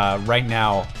 but right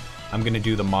now I'm gonna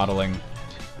do the modeling.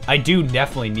 I do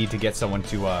definitely need to get someone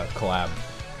to collab.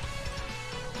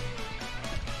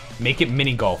 Make it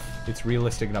mini golf. It's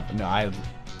realistic enough. No,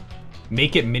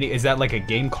 make it mini. Is that like a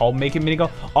game called Make It Mini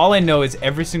Golf? All I know is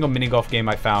every single mini golf game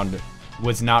I found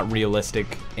was not realistic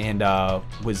and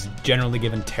was generally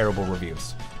given terrible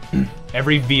reviews.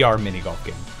 Every VR mini golf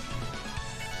game.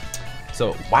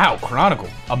 So, wow, Chronicle.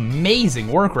 Amazing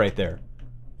work right there.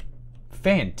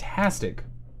 Fantastic.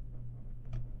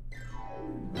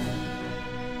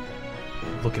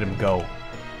 Look at him go.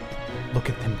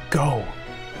 Look at them go.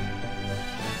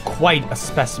 Quite a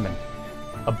specimen.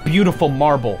 A beautiful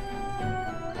marble.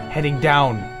 Heading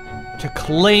down to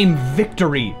claim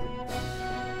victory.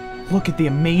 Look at the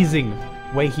amazing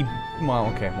way he... Well,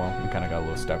 okay, well, we kind of got a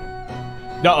little stuck.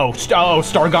 Uh-oh,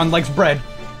 Stargon likes bread.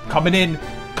 Coming in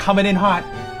hot.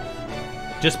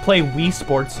 Just play Wii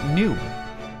Sports New.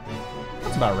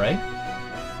 That's about right.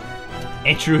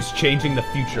 Andrew's changing the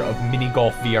future of mini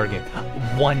golf VR game.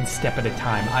 One step at a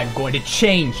time, I'm going to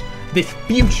change this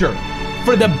future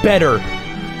for the better.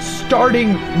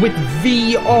 Starting with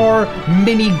VR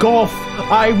mini golf,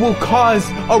 I will cause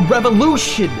a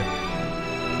revolution.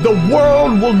 The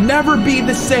world will never be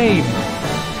the same.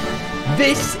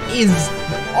 This is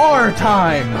our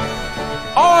time.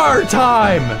 Our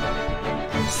time.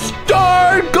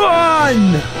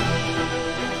 Stargon!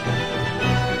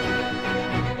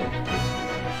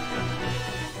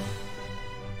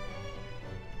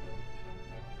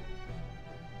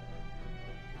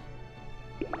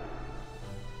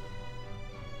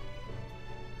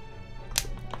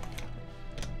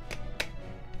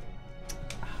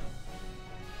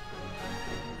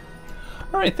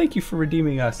 Alright, thank you for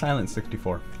redeeming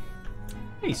Silent64.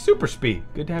 Hey, Super Speed,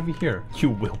 good to have you here. You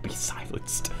will be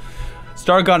silenced.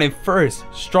 Stargon in first,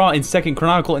 Straw in second,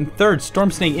 Chronicle in third,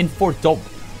 Storm Snake in fourth, Dope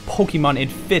Pokemon in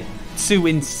fifth, Sue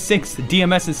in sixth,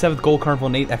 DMS in seventh, Gold Carnival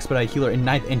in eighth, Expedite Healer in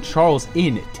ninth, and Charles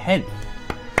in 10th.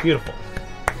 Beautiful.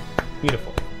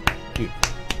 Beautiful.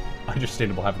 Beautiful.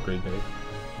 Understandable. Have a great day.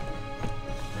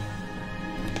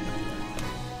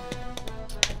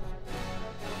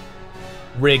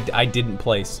 Rigged, I didn't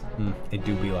place. It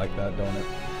do be like that, don't it?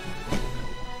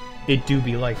 It do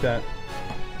be like that.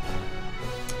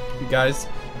 You guys,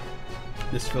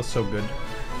 this feels so good.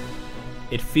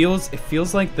 It feels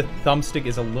like the thumbstick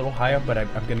is a little high up, but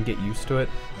I'm gonna get used to it.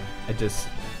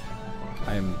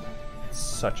 I am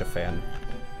such a fan.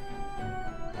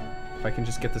 If I can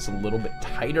just get this a little bit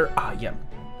tighter. Ah, yeah.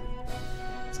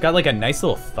 It's got like a nice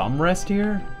little thumb rest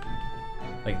here.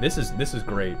 Like this is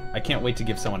great. I can't wait to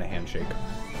give someone a handshake.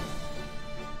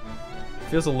 It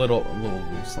feels a little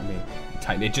loose. Let me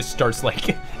tighten. It just starts like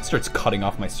it starts cutting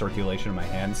off my circulation in my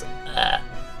hands.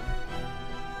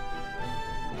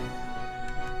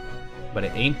 But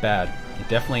it ain't bad. It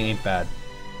definitely ain't bad.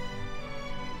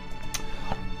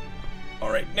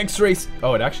 Alright, next race.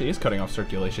 Oh, it actually is cutting off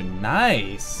circulation.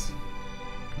 Nice.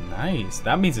 Nice.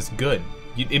 That means it's good.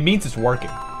 It means it's working.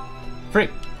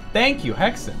 Frick. Thank you,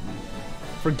 Hexen,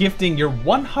 for gifting your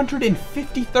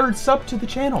 153rd sub to the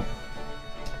channel.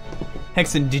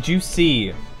 Hexen, did you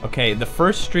see... Okay, the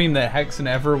first stream that Hexen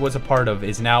ever was a part of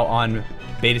is now on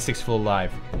Beta64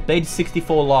 Live.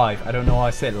 Beta64 Live. I don't know why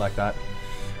I said it like that.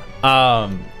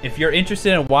 If you're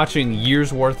interested in watching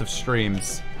years worth of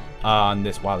streams on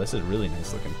this, wow, this is really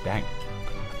nice looking. Dang.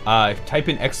 Type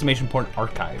in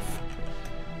 !archive.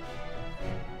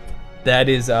 That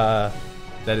is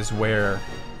where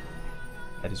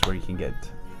you can get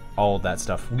all of that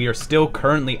stuff. We are still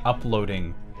currently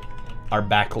uploading our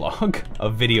backlog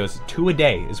of videos 2 a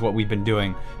day is what we've been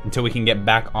doing until we can get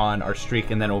back on our streak,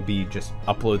 and then it'll be just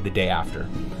upload the day after.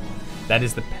 That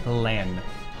is the plan.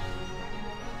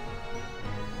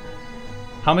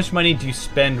 How much money do you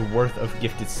spend worth of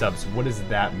gifted subs? What does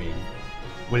that mean?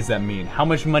 What does that mean? How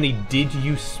much money did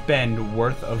you spend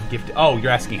worth of gifted... Oh,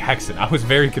 you're asking Hexen. I was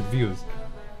very confused.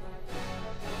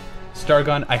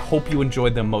 Stargon, I hope you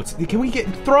enjoyed the emotes. Can we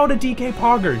throw out a DK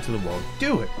Pogger into the world?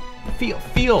 Do it. Feel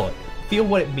it. Feel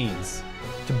what it means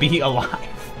to be alive.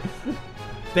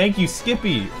 Thank you,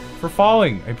 Skippy, for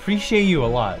following. I appreciate you a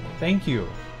lot. Thank you.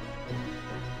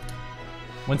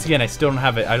 Once again, I still don't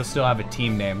have it. I still have a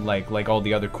team name like all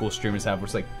the other cool streamers have. Where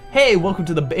it's like, hey, welcome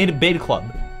to the Beta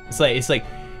Club. It's like,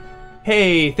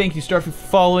 hey, thank you, Starfy, for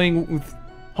following.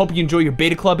 Hope you enjoy your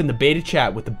Beta Club in the Beta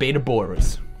Chat with the Beta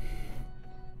Boys.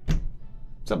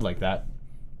 Something like that.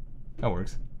 That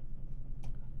works.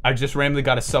 I just randomly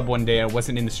got a sub one day and I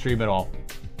wasn't in the stream at all.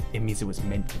 It means it was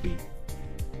meant to be.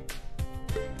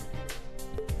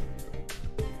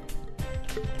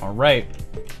 All right.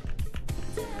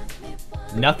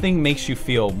 Nothing makes you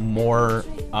feel more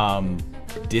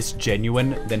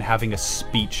disgenuine than having a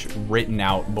speech written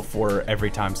out before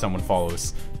every time someone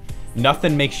follows.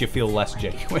 Nothing makes you feel less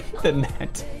genuine than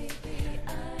that.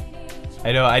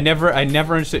 I know, I never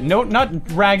understood. No,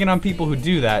 not ragging on people who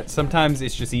do that. Sometimes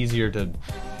it's just easier to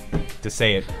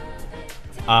say it.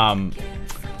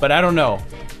 But I don't know.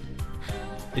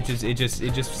 It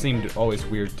just seemed always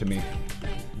weird to me.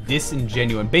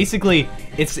 Disingenuine. Basically,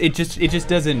 it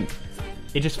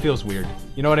just feels weird.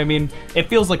 You know what I mean? It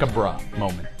feels like a bruh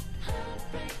moment.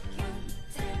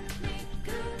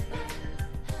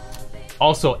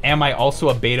 Also, am I also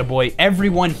a beta boy?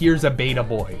 Everyone here's a beta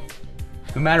boy.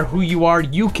 No matter who you are,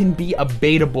 you can be a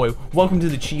beta boy. Welcome to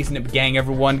the Cheese Nip Gang,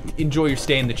 everyone. Enjoy your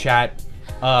stay in the chat.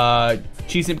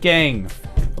 Cheese Nip Gang,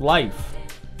 life.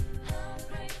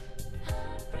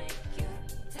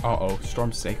 Uh-oh,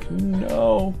 Storm Snake,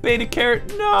 no. Beta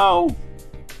Carrot, no.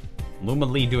 Luma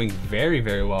Lee doing very,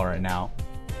 very well right now.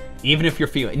 Even if you're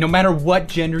feeling, no matter what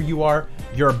gender you are,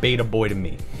 you're a beta boy to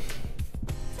me.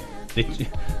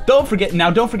 Don't forget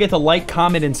to like,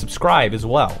 comment, and subscribe as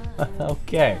well.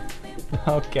 Okay.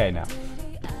 Okay, now.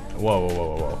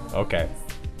 Whoa. Okay.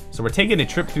 So we're taking a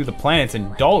trip through the planets,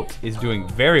 and Dalt is doing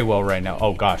very well right now.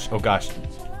 Oh gosh.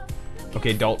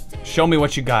 Okay, Dalt, show me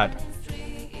what you got.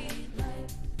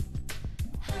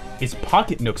 Is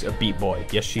Pocket Nook's a beat boy?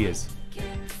 Yes, she is.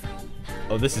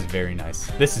 Oh, this is very nice.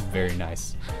 This is very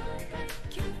nice.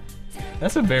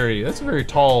 That's a very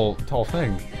tall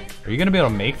thing. Are you gonna be able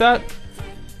to make that?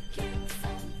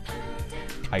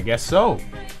 I guess so.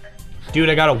 Dude,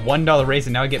 I got a $1 raise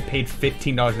and now I get paid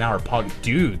 $15 an hour.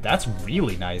 Dude, that's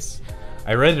really nice.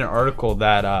 I read an article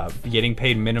that getting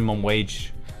paid minimum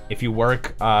wage if you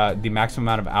work the maximum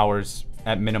amount of hours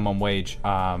at minimum wage,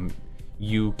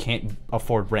 you can't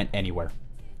afford rent anywhere.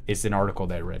 It's an article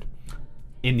that I read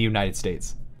in the United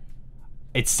States.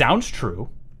 It sounds true.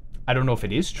 I don't know if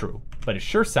it is true, but it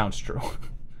sure sounds true.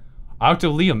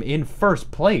 Octolium in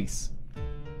first place.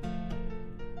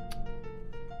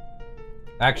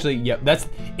 Actually, yeah,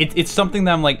 it's something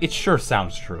that I'm like, it sure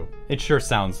sounds true. It sure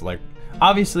sounds like,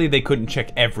 obviously they couldn't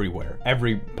check everywhere,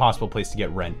 every possible place to get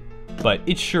rent, but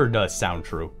it sure does sound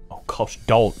true. Oh gosh,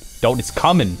 don't, it's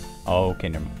coming. Oh, okay,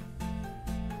 never mind.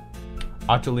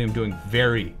 Octolium doing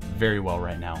very, very well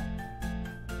right now.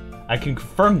 I can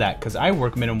confirm that because I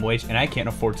work minimum wage and I can't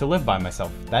afford to live by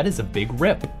myself. That is a big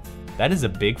rip. That is a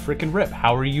big freaking rip.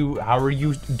 How are you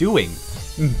doing,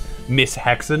 Miss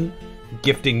Hexen?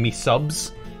 Gifting me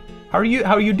subs. How are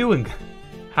you doing?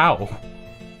 How?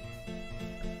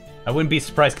 I wouldn't be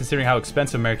surprised considering how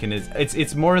expensive American is.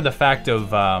 It's more the fact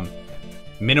of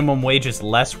minimum wage is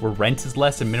less where rent is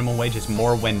less, and minimum wage is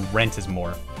more when rent is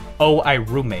more. Oh, I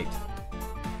roommate.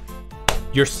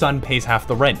 Your son pays half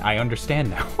the rent. I understand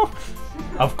now.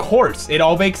 Of course, it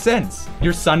all makes sense.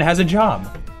 Your son has a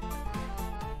job.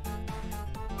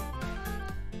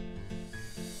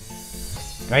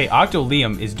 Hey,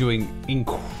 Octolium is doing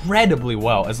incredibly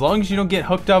well. As long as you don't get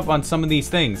hooked up on some of these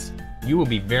things, you will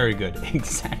be very good.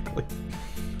 Exactly.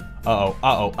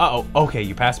 Uh-oh. Okay,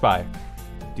 you passed by. Do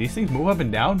these things move up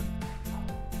and down?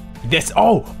 This,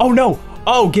 oh no.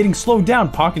 Oh, getting slowed down.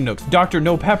 Pocket Nooks, Dr.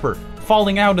 No Pepper,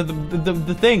 falling out of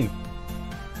the thing.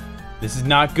 This is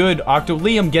not good.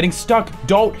 Octolium getting stuck.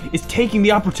 Dolt is taking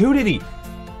the opportunity,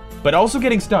 but also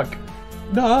getting stuck.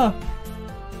 Nah.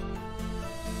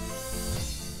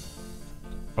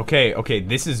 Okay,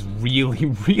 this is really,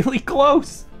 really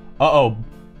close. Uh-oh.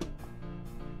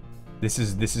 This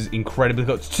is incredibly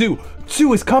close. Two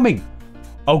is coming.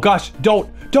 Oh gosh, don't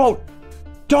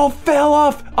fail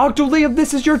off. Octolium,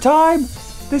 this is your time.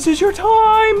 This is your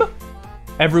time.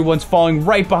 Everyone's falling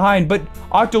right behind, but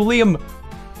Octolium,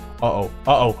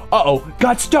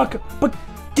 got stuck, but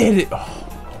did it.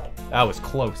 Oh, that was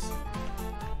close.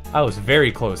 That was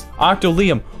very close.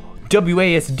 Octolium,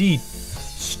 WASD,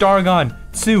 Stargon,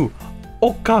 Tsu,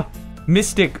 Oka,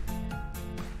 Mystic,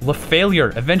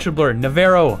 LaFailure, Adventure Blur,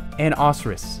 Navarro, and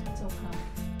Osiris.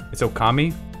 It's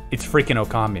Okami? It's freaking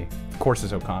Okami. Of course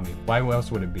it's Okami. Why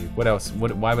else would it be? What else?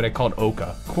 Why would I call it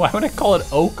Oka? Why would I call it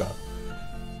Oka?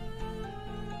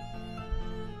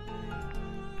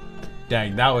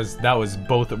 Dang, that was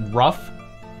both rough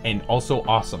and also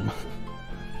awesome.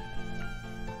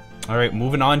 All right,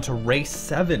 moving on to race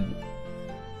 7.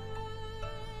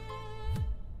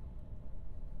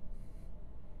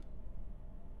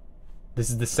 This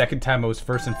is the second time I was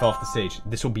first and fell off the stage.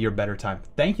 This will be your better time.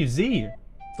 Thank you, Z.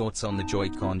 Thoughts on the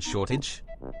Joy-Con shortage?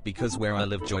 Because where I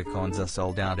live, Joy-Cons are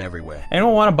sold out everywhere.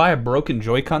 Anyone want to buy a broken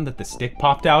Joy-Con that the stick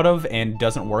popped out of and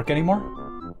doesn't work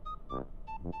anymore?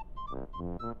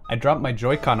 I dropped my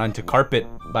Joy-Con onto carpet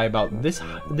by about this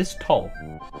tall.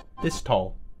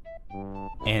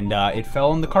 And it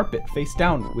fell on the carpet face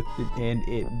down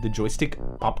and the joystick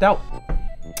popped out.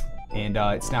 And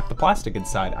it snapped the plastic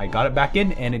inside. I got it back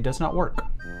in and it does not work.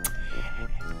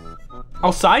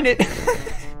 I'll sign it.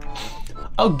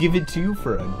 I'll give it to you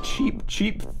for a cheap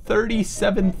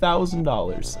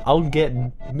 $37,000. I'll get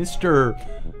Mr.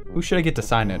 Who should I get to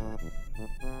sign it?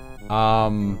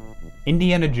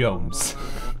 Indiana Jones.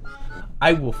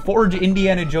 I will forge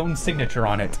Indiana Jones' signature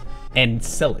on it and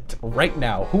sell it right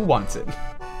now. Who wants it?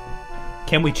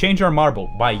 Can we change our marble?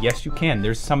 Why, yes you can.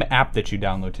 There's some app that you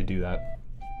download to do that.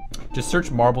 Just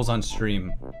search marbles on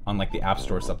stream on like the App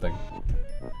Store or something.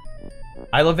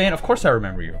 I love Ant. Of course I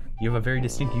remember you. You have a very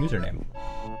distinct username.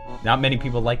 Not many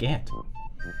people like Ant.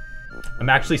 I'm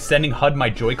actually sending HUD my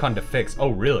Joy-Con to fix. Oh,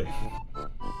 really?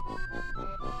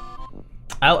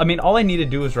 I mean, all I need to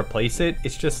do is replace it.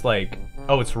 It's just like,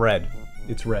 oh, it's red.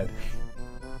 It's red.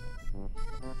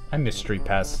 I miss Street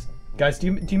Pass. Guys, do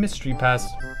you miss Street Pass?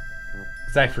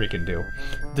 Because I freaking do.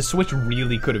 The Switch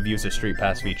really could have used a Street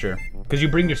Pass feature. Because you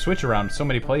bring your Switch around so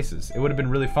many places. It would have been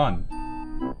really fun.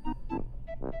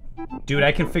 Dude,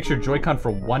 I can fix your Joy-Con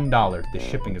for $1. The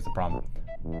shipping is the problem.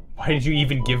 Why did you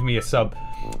even give me a sub?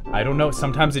 I don't know.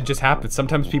 Sometimes it just happens.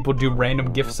 Sometimes people do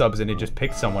random gift subs and it just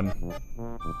picks someone.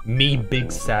 Me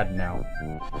big sad now.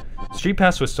 Street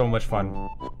Pass was so much fun.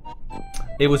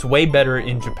 It was way better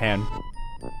in Japan.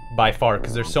 By far.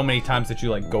 Because there's so many times that you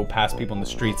like go past people in the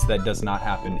streets that does not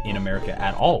happen in America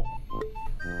at all.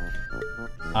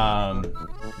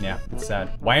 Yeah, it's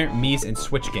sad. Why aren't Mii's in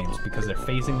Switch games? Because they're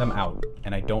phasing them out,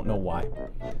 and I don't know why.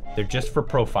 They're just for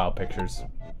profile pictures.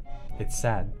 It's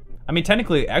sad. I mean,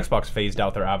 technically, Xbox phased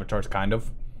out their avatars, kind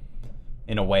of.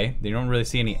 in a way. They don't really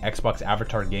see any Xbox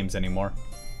Avatar games anymore.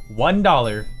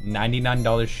 $1,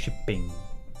 $99 shipping.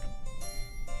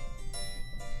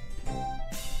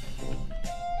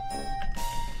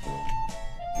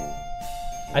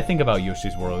 I think about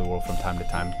Yoshi's Woolly World from time to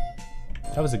time.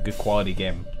 That was a good quality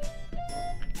game.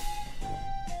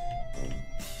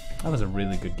 That was a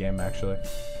really good game, actually.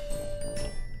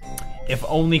 If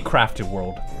only Crafted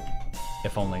World.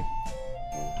 If only.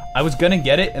 I was gonna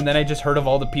get it, and then I just heard of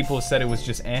all the people who said it was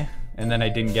just eh, and then I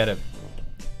didn't get it.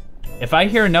 If I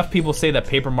hear enough people say that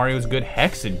Paper Mario is good,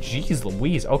 Hexen, jeez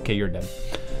Louise. Okay, you're dead.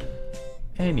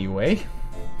 Anyway.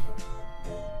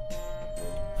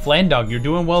 Flandog, you're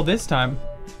doing well this time.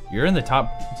 You're in the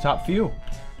top few.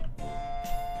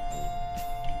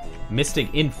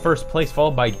 Mystic in first place,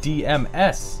 followed by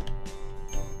DMS.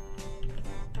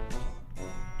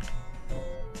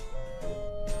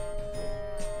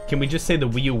 Can we just say the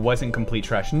Wii U wasn't complete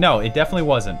trash? No, it definitely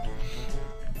wasn't.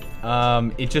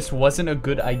 It just wasn't a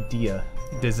good idea,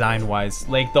 design-wise.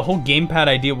 Like, the whole gamepad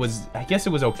idea was, I guess it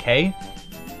was okay,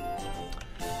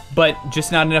 but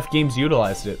just not enough games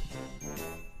utilized it.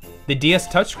 The DS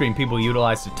touchscreen people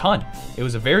utilized a ton. It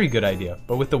was a very good idea,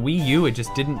 but with the Wii U, it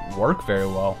just didn't work very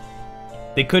well.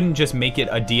 They couldn't just make it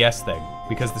a DS thing,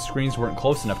 because the screens weren't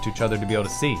close enough to each other to be able to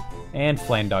see. And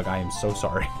Flandog, I am so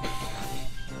sorry.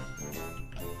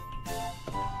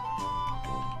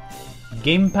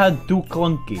 Gamepad too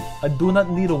clunky. I do not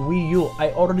need a Wii U.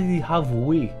 I already have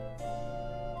Wii.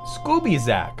 Scooby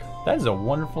Zack. That is a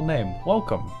wonderful name.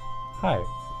 Welcome. Hi.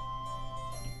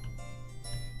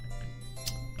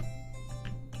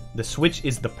 The Switch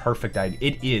is the perfect idea.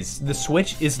 It is. The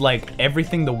Switch is like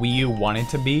everything the Wii U wanted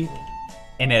to be,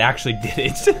 and it actually did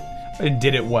it. It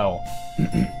did it well.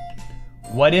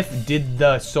 What if did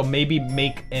the so maybe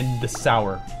make and the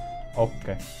sour?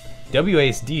 Okay.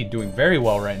 WASD doing very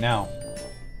well right now.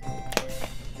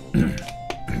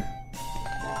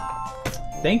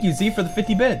 Thank you, Z, for the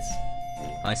 50 bits.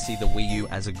 I see the Wii U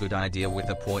as a good idea with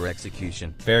a poor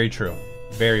execution. Very true.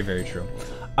 Very, very true.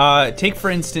 Take,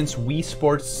 for instance, Wii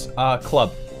Sports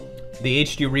Club. The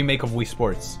HD remake of Wii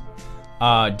Sports.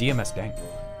 DMS, dang.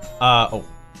 Oh.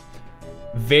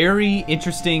 Very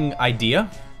interesting idea.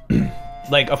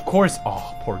 Like, of course...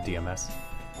 Oh, poor DMS.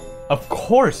 Of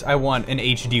course I want an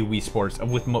HD Wii Sports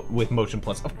with Motion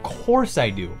Plus. Of course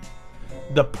I do.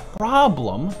 The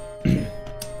problem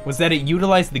was that it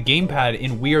utilized the gamepad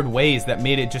in weird ways that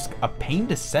made it just a pain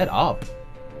to set up.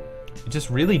 It just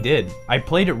really did. I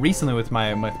played it recently with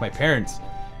my parents,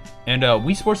 and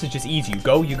Wii Sports is just easy. You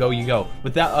go, you go, you go.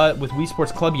 With that, with Wii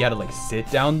Sports Club, you had to like sit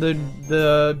down the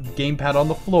gamepad on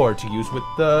the floor to use with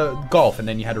the golf, and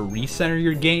then you had to recenter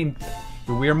your Wii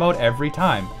remote every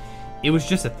time. It was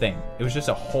just a thing. It was just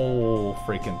a whole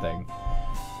freaking thing.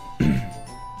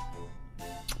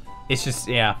 It's just,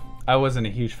 yeah, I wasn't a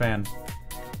huge fan.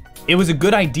 It was a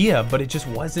good idea, but it just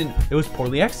wasn't, it was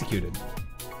poorly executed.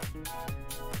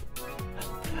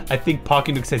 I think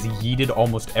Pocketnook says yeeted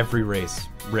almost every race.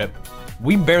 Rip.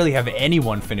 We barely have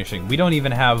anyone finishing. We don't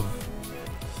even have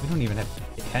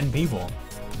 10 people.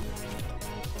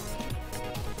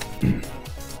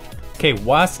 Okay,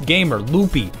 Was Gamer,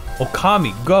 Loopy,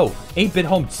 Okami, Go, 8-Bit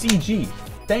Home, CG.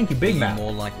 Thank you, Big Mac.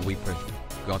 More like Weeper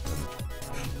got them.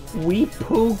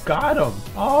 Weepoo got him.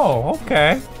 Oh,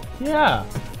 okay. Yeah.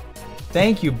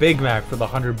 Thank you, Big Mac, for the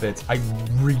 100 bits. I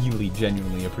really,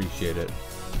 genuinely appreciate it.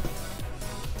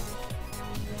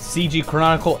 CG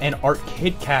Chronicle and Art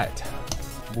Kit Kat.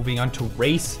 Moving on to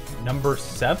race number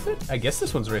 7? I guess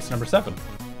this one's race number 7.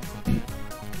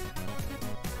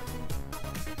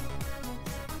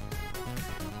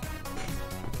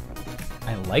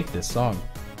 I like this song.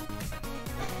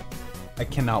 I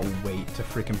cannot wait to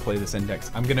freaking play this index.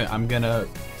 I'm gonna...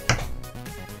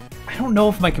 I don't know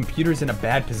if my computer's in a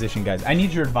bad position, guys. I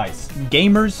need your advice.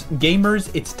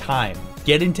 Gamers, it's time.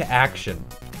 Get into action.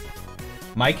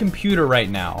 My computer right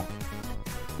now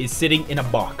is sitting in a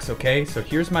box, okay? So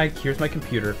here's my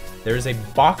computer. There's a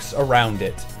box around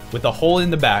it with a hole in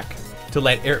the back to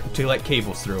let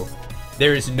cables through.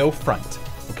 There is no front,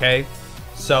 okay?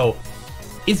 So,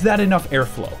 is that enough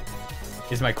airflow?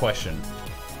 Is my question.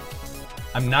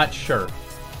 I'm not sure.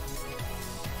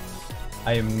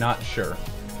 I am not sure.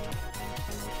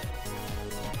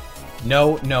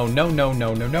 No.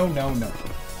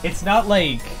 It's not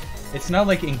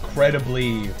like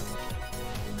incredibly...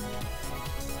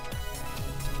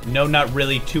 No, not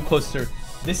really too close to...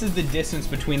 This is the distance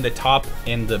between the top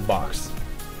and the box.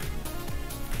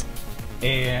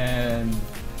 And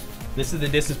this is the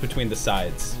distance between the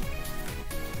sides.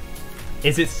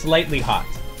 Is it slightly hot?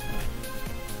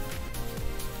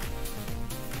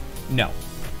 No.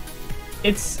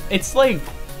 It's like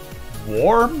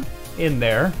warm in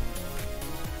there,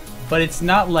 but it's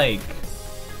not like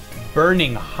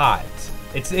burning hot.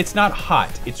 It's not hot,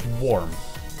 it's warm.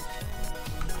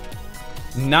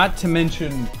 Not to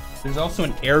mention, there's also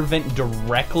an air vent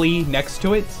directly next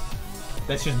to it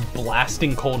that's just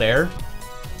blasting cold air.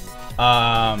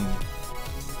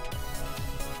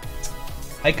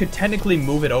 I could technically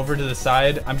move it over to the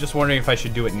side. I'm just wondering if I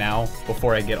should do it now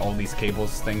before I get all these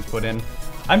cables things put in.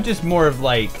 I'm just more of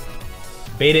like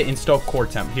beta install core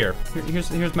temp.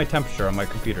 Here's my temperature on my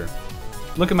computer.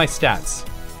 Look at my stats.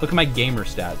 Look at my gamer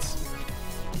stats.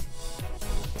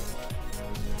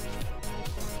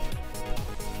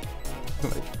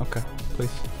 Okay,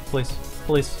 please, please,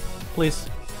 please, please, please,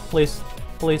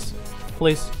 please,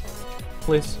 please,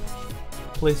 please,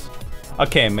 please.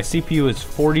 Okay, my CPU is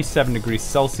 47 degrees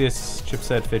Celsius,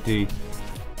 chipset 50,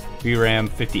 VRAM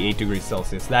 58 degrees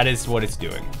Celsius. That is what it's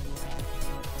doing.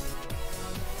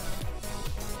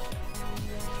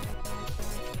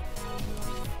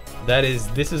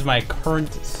 This is my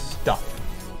current stuff.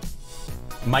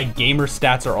 My gamer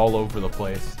stats are all over the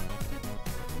place.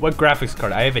 What graphics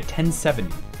card? I have a 1070.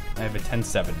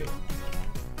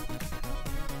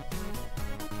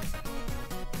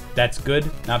 That's good,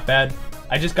 not bad.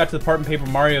 I just got to the part in Paper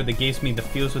Mario that gives me the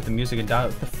feels with the music and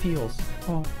dialogue. The feels.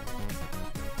 Oh.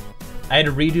 I had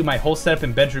to redo my whole setup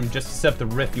in bedroom just to set up the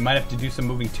riff. You might have to do some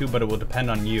moving too, but it will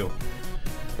depend on you.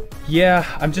 Yeah,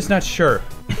 I'm just not sure.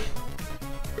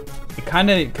 It kind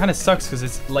of sucks because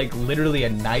it's like literally a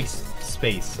nice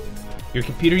space. Your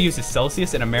computer uses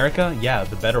Celsius in America? Yeah,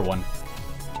 the better one.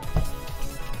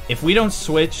 If we don't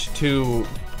switch to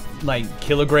like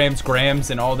kilograms, grams,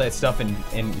 and all that stuff, and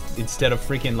instead of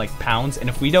freaking like pounds, and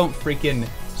if we don't freaking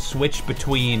switch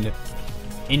between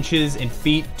inches and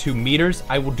feet to meters,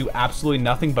 I will do absolutely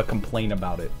nothing but complain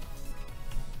about it.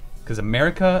 Because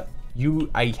America,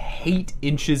 I hate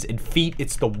inches and feet.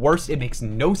 It's the worst. It makes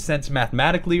no sense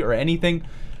mathematically or anything.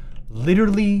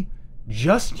 Literally,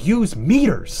 just use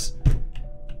meters.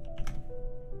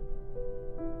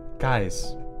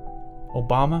 Guys,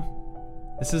 Obama,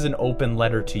 this is an open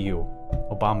letter to you,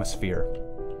 Obamasphere.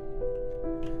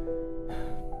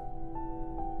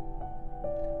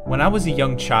 When I was a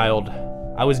young child,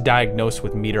 I was diagnosed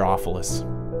with meterophilus.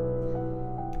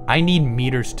 I need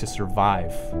meters to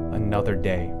survive another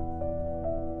day.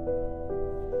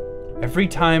 Every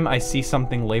time I see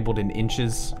something labeled in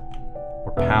inches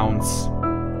or pounds,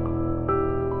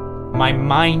 my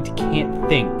mind can't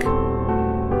think.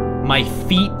 My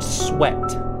feet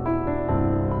sweat,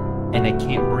 and I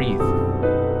can't breathe.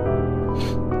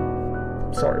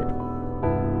 Sorry.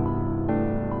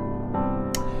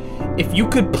 If you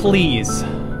could please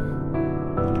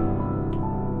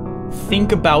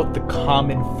think about the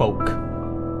common folk.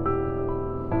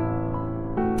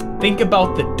 Think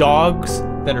about the dogs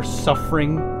that are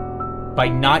suffering by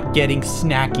not getting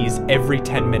snackies every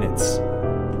 10 minutes.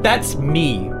 That's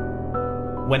me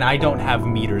when I don't have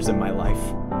meters in my life.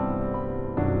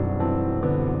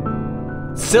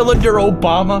 Cylinder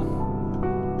Obama,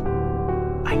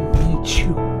 I need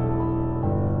you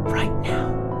right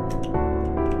now.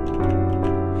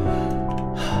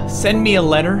 Send me a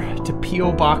letter to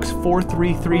P.O. Box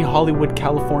 433, Hollywood,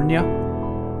 California,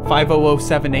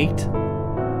 50078.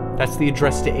 That's the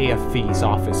address to AFV's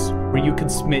office, where you can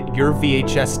submit your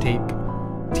VHS tape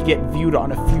to get viewed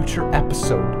on a future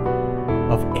episode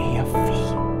of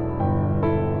AFV.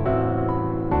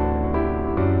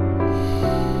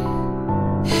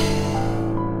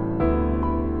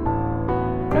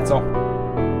 That's all.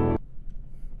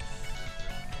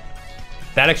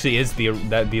 That actually is the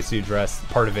address,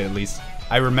 part of it at least.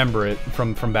 I remember it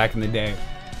from back in the day.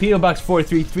 P.O. Box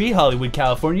 433, Hollywood,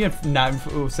 California,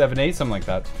 9078, something like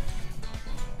that.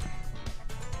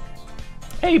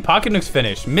 Hey, Pocket Nook's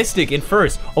finished. Mystic in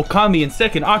first, Okami in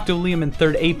second, Octolium in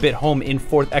third, 8-Bit Home in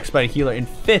fourth, Expedited Healer in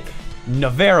fifth,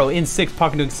 Navarro in sixth,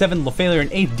 Pocket Nook 7, LaFailure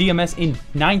in eighth, DMS in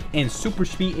ninth, and Super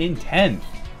Speed in 10th.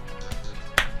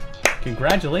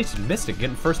 Congratulations, Mystic,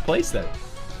 getting first place there.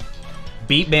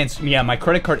 Beatman's, yeah, my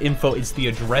credit card info is the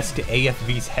address to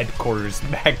AFV's headquarters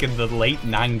back in the late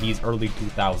 90s, early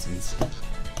 2000s.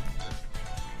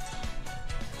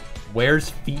 Where's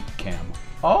Feet Cam?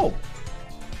 Oh.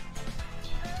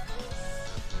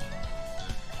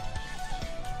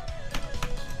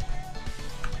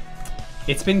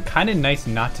 It's been kind of nice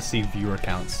not to see viewer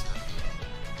counts.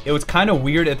 It was kind of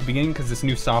weird at the beginning because this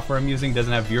new software I'm using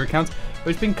doesn't have viewer counts, but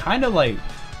it's been kind of like,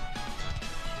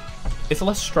 it's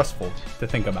less stressful to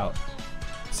think about.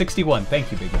 61,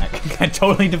 thank you, Big Mac. I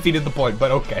totally defeated the point,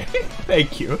 but okay.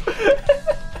 Thank you.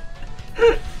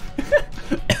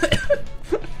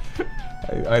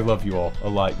 I love you all a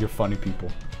lot. You're funny people.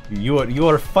 You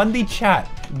are funny chat.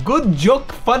 Good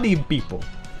joke, funny people.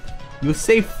 You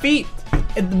say feet.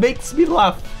 It makes me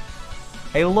laugh.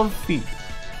 I love feet.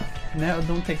 Now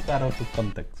don't take that out of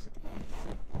context.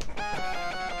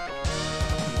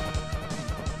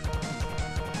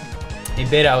 Hey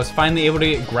Beta, I was finally able to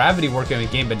get gravity working on a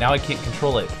game, but now I can't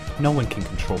control it. No one can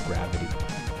control gravity.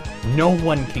 No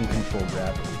one can control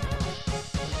gravity.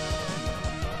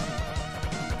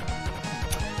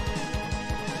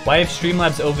 Why have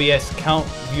Streamlabs OBS count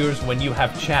viewers when you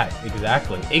have chat?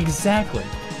 Exactly. Exactly.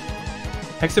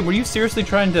 Hexen, were you seriously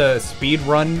trying to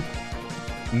speedrun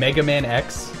Mega Man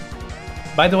X?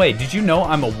 By the way, did you know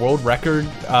I'm a world record,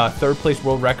 third place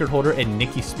world record holder in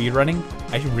Nikki speedrunning?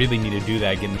 I really need to do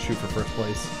that again and shoot for first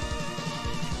place.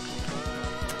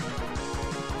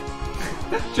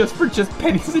 just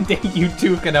pennies a day,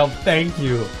 YouTube can help. Thank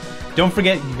you. Don't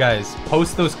forget, you guys,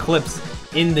 post those clips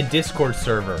in the Discord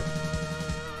server.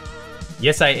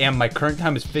 Yes, I am. My current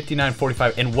time is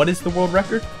 59:45. And what is the world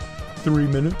record? 3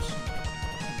 minutes.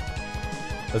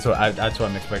 That's what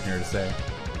I'm expecting her to say.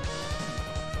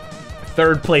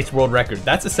 Third place world record.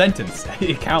 That's a sentence.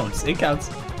 It counts. It counts.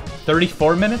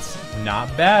 34 minutes?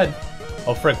 Not bad.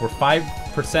 Oh, frick. We're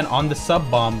 5% on the sub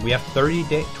bomb. We have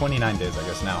 29 days, I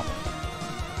guess, now.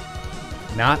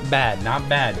 Not bad. Not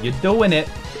bad. You're doing it.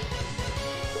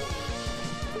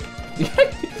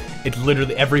 It's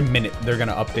literally every minute they're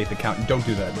gonna update the count. Don't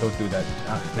do that. Don't do that.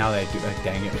 Now that I do that,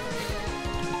 dang it.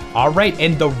 All right,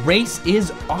 and the race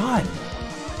is on.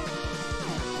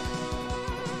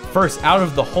 First out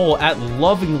of the hole at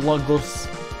Loving Lugos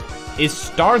is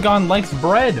Stargon Likes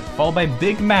Bread, followed by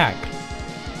Big Mac.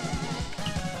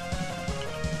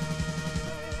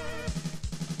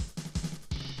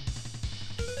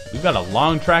 We've got a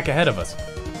long track ahead of us.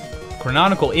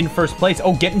 Chronological in first place.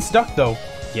 Oh, getting stuck though.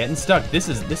 Getting stuck. This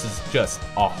is just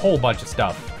a whole bunch of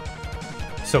stuff.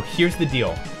 So here's the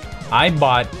deal. I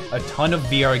bought a ton of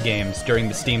VR games during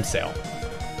the Steam sale.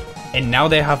 And now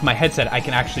they have my headset. I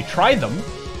can actually try them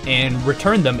and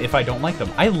return them if I don't like them.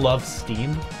 I love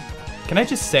Steam. Can I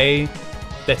just say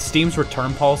that Steam's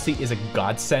return policy is a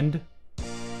godsend?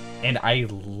 And I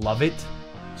love it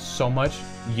so much.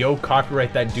 Yo,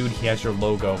 copyright that dude. He has your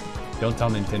logo. Don't tell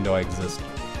Nintendo I exist.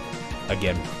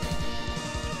 Again.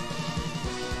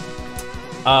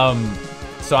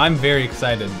 So I'm very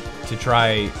excited to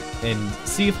try and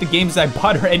see if the games I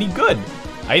bought are any good.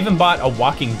 I even bought a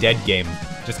Walking Dead game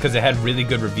just because it had really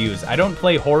good reviews. I don't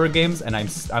play horror games, and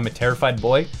I'm a terrified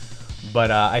boy, but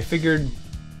I figured,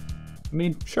 I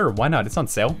mean, sure, why not? It's on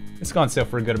sale. It's gone on sale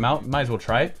for a good amount. Might as well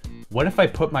try it. What if I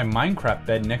put my Minecraft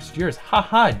bed next to yours?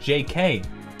 Haha, JK.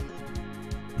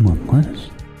 What is?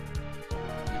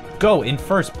 Go in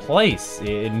first place.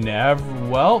 It never,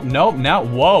 well, nope, now,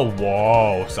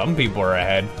 whoa. Some people are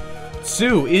ahead.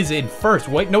 Sue is in first.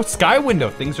 Wait, no, Sky Window.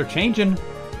 Things are changing.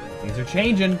 Things are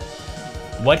changing.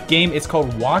 What game? It's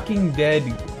called Walking Dead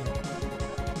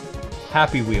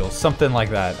Happy Wheels. Something like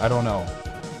that. I don't know.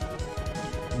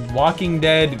 Walking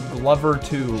Dead Glover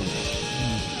 2.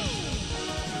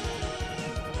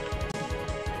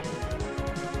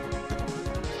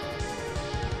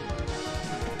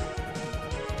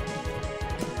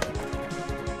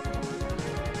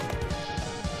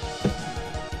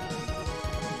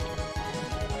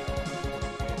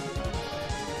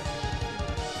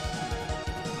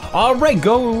 Alright,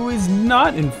 Go is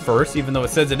not in first, even though it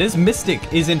says it is. Mystic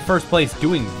is in first place,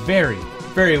 doing very,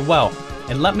 very well.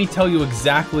 And let me tell you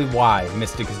exactly why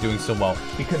Mystic is doing so well.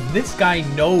 Because this guy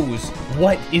knows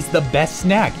what is the best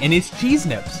snack, and it's Cheese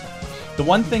Nips. The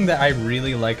one thing that I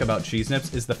really like about Cheese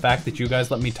Nips is the fact that you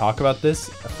guys let me talk about this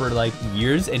for like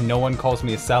years, and no one calls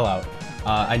me a sellout.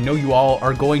 I know you all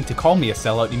are going to call me a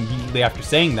sellout immediately after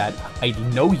saying that. I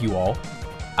know you all.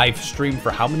 I've streamed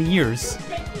for how many years?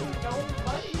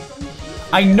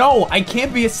 I know, I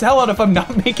can't be a sellout if I'm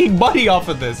not making money off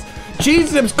of this.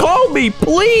 Cheese Nips, call me,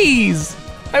 please!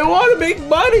 I want to make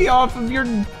money off of your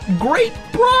great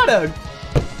product.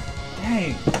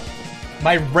 Dang.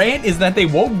 My rant is that they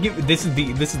won't give, this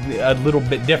is a little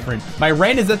bit different. My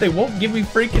rant is that they won't give me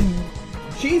freaking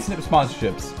Cheese Nip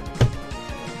sponsorships.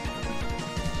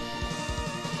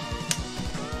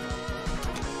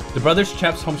 The Brothers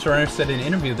Chaps Homestar said in an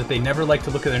interview that they never like to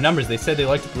look at their numbers. They said they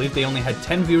like to believe they only had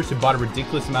 10 viewers who bought a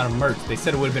ridiculous amount of merch. They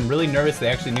said it would have been really nervous they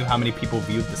actually knew how many people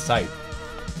viewed the site.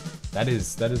 That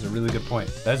is a really good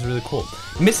point. That is really cool.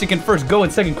 Mystic in first, Go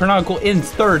in second, Chronological in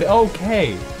third.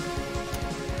 Okay.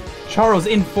 Charles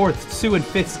in fourth, Sue in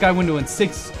fifth, Sky Window in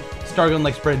sixth, Stargun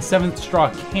Likes Bread in seventh,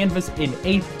 Straw Canvas in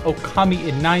eighth, Okami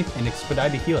in ninth, and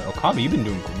Expedited Healer. Okami, you've been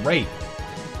doing great.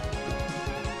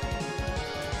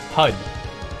 HUD.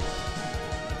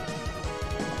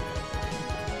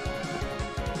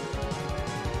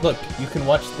 Look, you can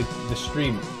watch the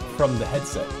stream from the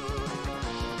headset.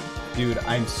 Dude,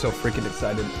 I'm so freaking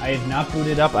excited. I have not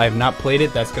booted up. I have not played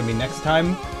it. That's gonna be next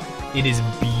time. It is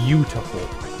beautiful.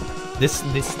 This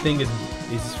thing is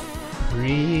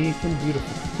freaking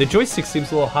beautiful. The joystick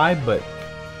seems a little high, but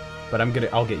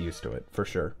I'll get used to it for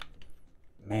sure.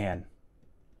 Man.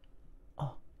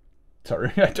 Oh,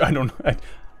 sorry. I don't know.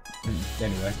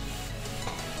 Anyway.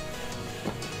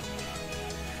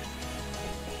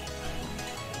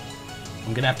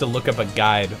 I'm gonna have to look up a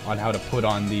guide on how to put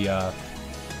on the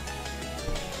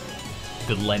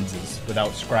lenses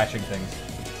without scratching things.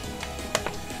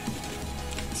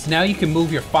 So now you can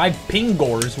move your 5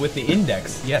 pingors with the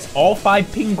index. Yes, all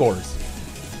 5 pingors.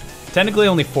 Technically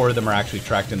only 4 of them are actually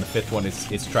tracked, and the 5th one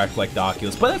is tracked like the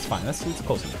Oculus, but that's fine. It's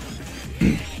close enough.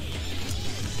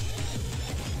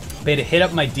 Beta, hit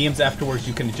up my DMs afterwards.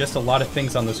 You can adjust a lot of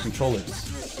things on those controllers.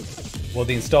 Well,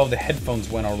 the install of the headphones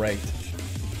went alright.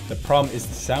 The problem is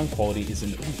the sound quality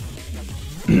isn't.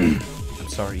 I'm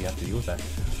sorry you have to deal with that.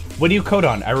 What do you code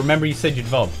on? I remember you said you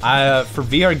developed. For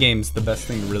VR games, the best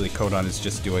thing to really code on is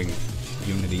just doing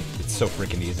Unity. It's so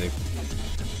freaking easy.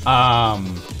 I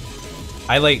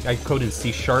code in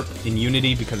C# in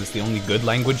Unity because it's the only good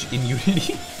language in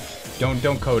Unity.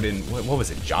 Don't code in what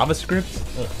was it? JavaScript?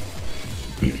 Ugh.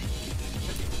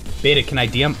 Beta, can I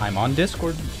DM? I'm on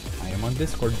Discord. I am on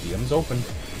Discord. DM's open.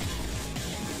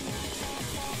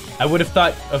 I would have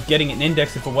thought of getting an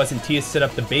index if it wasn't TS set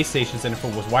up the base stations and if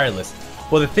it was wireless.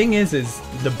 Well, the thing is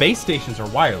the base stations are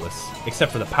wireless,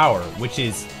 except for the power, which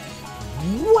is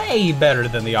way better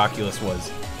than the Oculus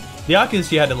was. The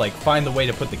Oculus, you had to like find the way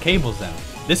to put the cables in.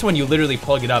 This one, you literally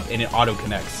plug it up and it auto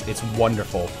connects. It's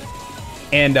wonderful.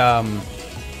 And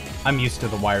I'm used to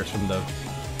the wires from the.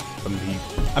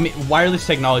 I mean, wireless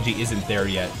technology isn't there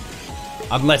yet,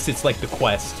 unless it's like the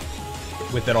Quest,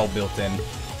 with it all built in.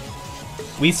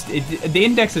 The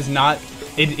index is not.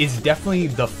 It is definitely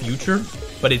the future,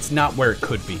 but it's not where it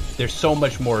could be. There's so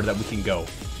much more that we can go.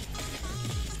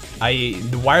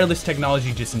 The wireless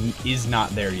technology just is not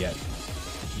there yet.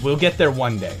 We'll get there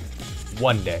one day.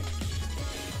 One day.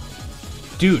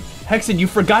 Dude, Hexen, you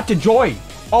forgot to join.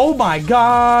 Oh my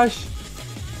gosh.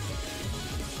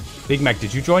 Big Mac,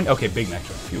 did you join? Okay, Big Mac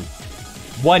joined. Phew.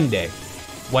 One day.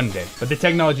 One day. But the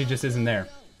technology just isn't there.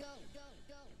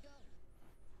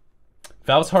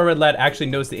 Valve's Hardware Lad actually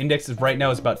knows the index is right now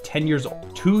is about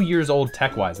 2 years old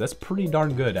tech-wise. That's pretty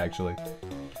darn good, actually.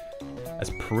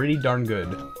 That's pretty darn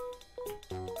good.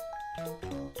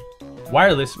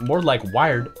 Wireless, more like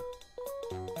wired.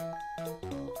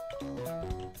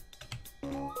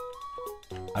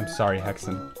 I'm sorry,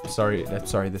 Hexen. I'm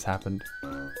sorry this happened.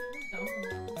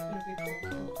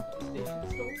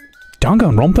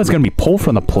 Danganronpa's gonna be pulled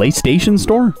from the PlayStation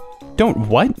Store? Don't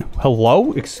what?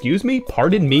 Hello? Excuse me?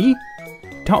 Pardon me?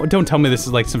 Don't tell me this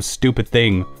is like some stupid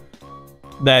thing.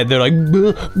 That they're like,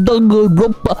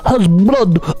 Danganronpa has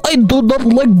blood. I do not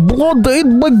like blood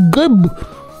in my game.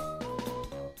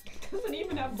 It doesn't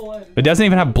even have blood. It doesn't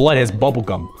even have blood, it has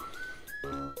bubblegum.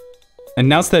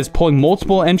 Announced that it's pulling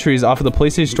multiple entries off of the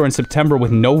PlayStation Store in September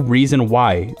with no reason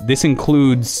why. This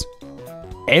includes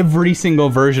every single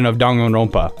version of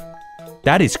Danganronpa.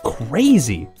 That is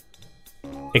crazy.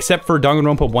 Except for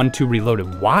Danganronpa 1, 2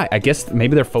 Reloaded. Why? I guess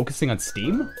maybe they're focusing on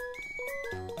Steam?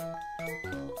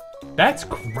 That's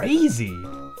crazy.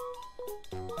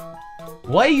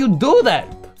 Why you do that?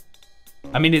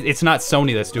 I mean, it's not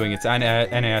Sony that's doing it. It's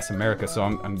NAS America, so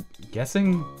I'm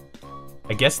guessing...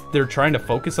 I guess they're trying to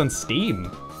focus on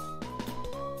Steam.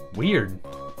 Weird.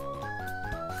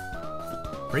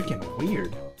 Freaking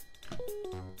weird.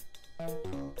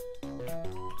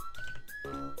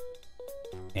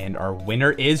 And our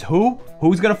winner is who?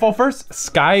 Who's gonna fall first?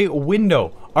 Sky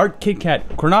Window, Art Kit Kat,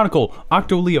 Chronological,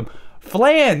 Octolium,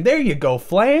 Flan. There you go,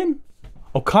 Flan.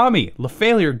 Okami, La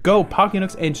Failure, Go,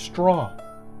 Pockynooks, and Straw.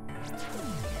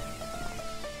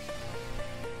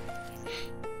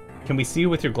 Can we see you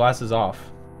with your glasses off?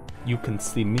 You can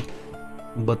see me,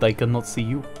 but I cannot see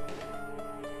you.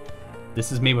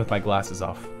 This is me with my glasses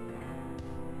off.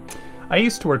 I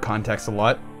used to wear contacts a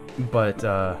lot, but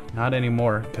not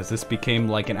anymore, because this became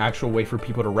like an actual way for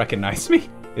people to recognize me,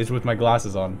 is with my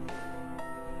glasses on.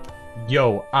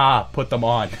 Yo, put them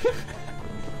on.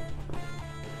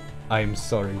 I'm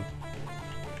sorry.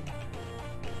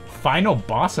 Final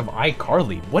boss of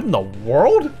iCarly. What in the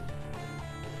world?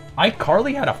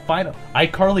 iCarly had a final...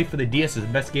 iCarly for the DS is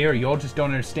the best game. You all just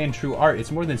don't understand true art. It's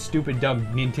more than stupid, dumb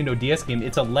Nintendo DS game.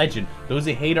 It's a legend. Those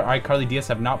that hate our iCarly DS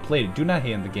have not played it. Do not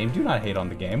hate on the game. Do not hate on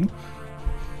the game.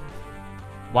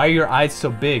 Why are your eyes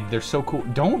so big? They're so cool.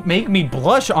 Don't make me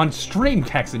blush on stream,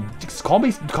 Texan. Just call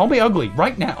me ugly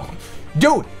right now.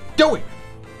 Do it! Do it!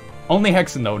 Only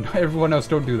Hexen though. Everyone else,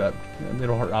 don't do that.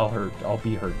 It'll hurt. I'll hurt. I'll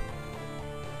be hurt.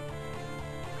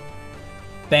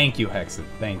 Thank you, Hexen.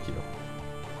 Thank you.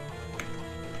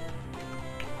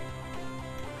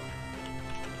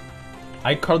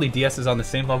 iCarly DS is on the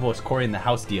same level as Corey in the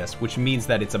House DS, which means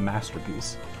that it's a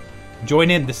masterpiece.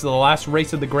 Join in. This is the last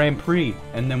race of the Grand Prix,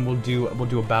 and then we'll do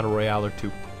a battle royale or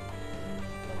two.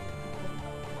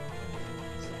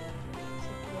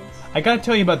 I gotta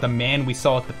tell you about the man we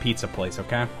saw at the pizza place,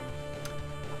 okay?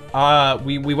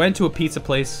 We went to a pizza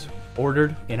place,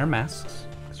 ordered in our masks,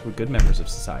 because we're good members of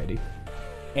society,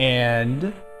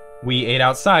 and we ate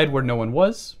outside where no one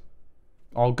was.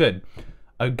 All good.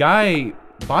 A guy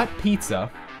bought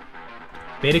pizza.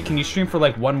 Beta, can you stream for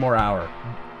like 1 more hour?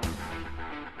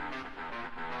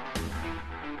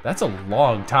 That's a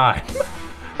long time.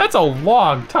 That's a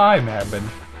long time, Evan.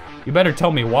 You better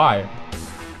tell me why.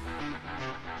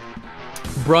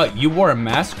 Bruh, you wore a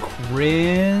mask?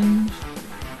 Cringe.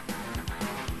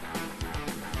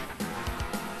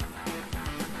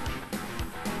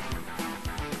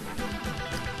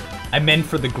 I meant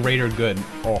for the greater good.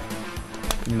 Oh,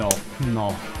 no,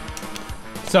 no.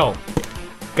 So,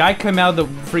 guy come out of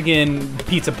the friggin'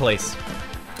 pizza place.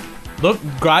 Look,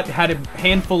 had a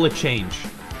handful of change.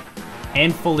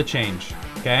 Handful of change,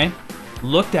 okay?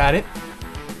 Looked at it,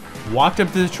 walked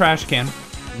up to the trash can,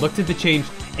 looked at the change,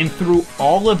 and threw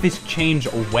all of his change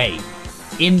away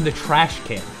in the trash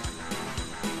can.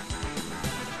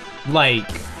 Like,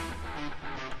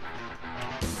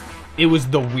 it was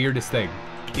the weirdest thing.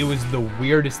 It was the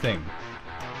weirdest thing.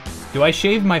 Do I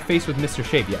shave my face with Mr.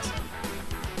 Shave? Yes.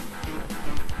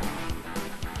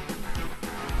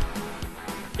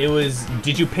 It was,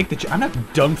 did you pick the, I'm not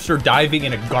dumpster diving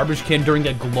in a garbage can during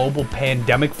a global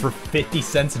pandemic for 50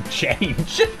 cents and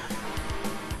change.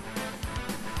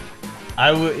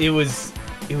 It was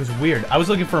weird. I was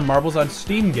looking for a Marbles on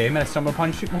Steam game and I stumbled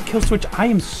upon you. Well, Kill Switch, I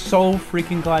am so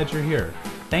freaking glad you're here.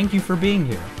 Thank you for being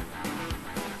here.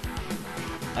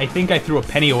 I think I threw a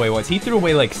penny away once. He threw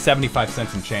away like 75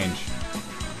 cents and change.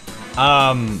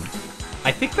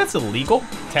 I think that's illegal,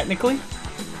 technically.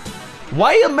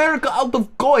 Why America out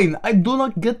of coin? I do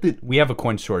not get it. We have a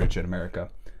coin shortage in America.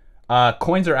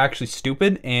 Coins are actually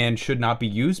stupid and should not be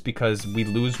used because we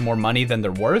lose more money than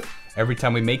they're worth. Every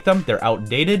time we make them, they're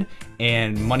outdated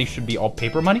and money should be all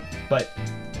paper money. But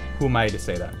who am I to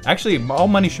say that? Actually, all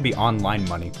money should be online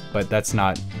money, but that's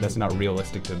not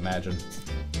realistic to imagine.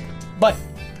 But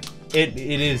it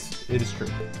is true.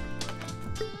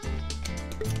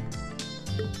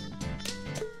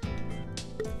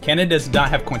 Canada does not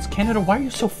have coins. Canada, why are you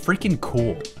so freaking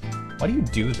cool? Why do you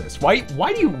do this? Why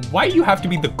do you have to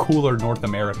be the cooler North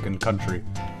American country?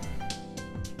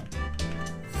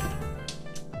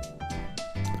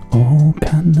 Oh,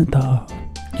 Canada.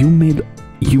 You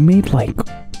made like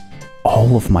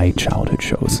all of my childhood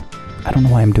shows. I don't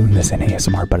know why I'm doing this in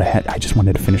ASMR, but I just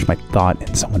wanted to finish my thought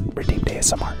and someone redeemed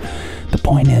ASMR. The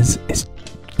point is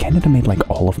Canada made like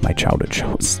all of my childhood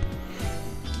shows.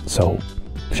 So,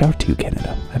 shout out to you,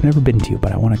 Canada. I've never been to you,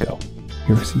 but I want to go.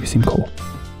 You seem cool.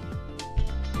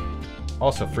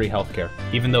 Also, free healthcare.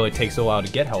 Even though it takes a while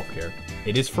to get healthcare,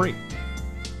 it is free.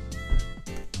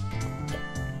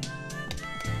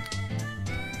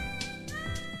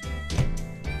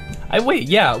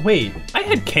 Wait, I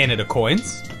had Canada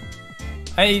coins.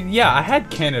 I had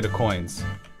Canada coins.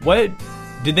 What?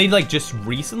 Did they like just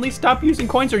recently stop using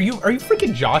coins? Are you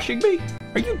freaking joshing me?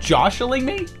 Are you jostling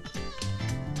me?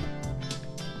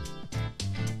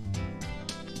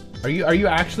 Are you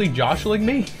actually jostling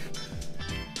me?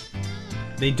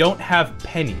 They don't have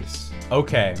pennies.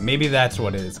 Okay, maybe that's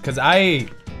what it is. Cause I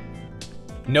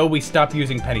know we stopped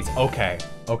using pennies. Okay.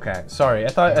 Sorry, I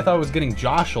thought I was getting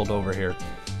jostled over here.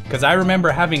 Cause I remember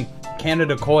having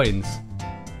Canada coins.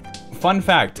 Fun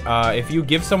fact, if you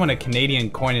give someone a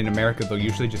Canadian coin in America, they'll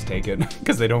usually just take it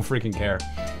because they don't freaking care.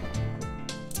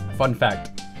 Fun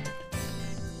fact.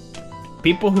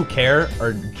 People who care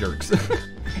are jerks.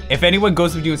 If anyone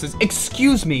goes up to you and says,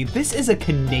 "Excuse me, this is a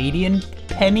Canadian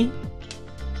penny,"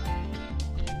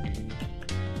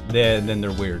 then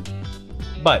they're weird.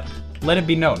 But let it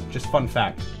be known, just fun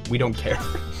fact, we don't care.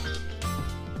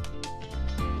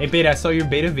 Hey Beta, I saw your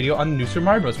beta video on New Super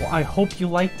Mario Bros. Well, I hope you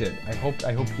liked it. I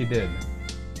hope you did.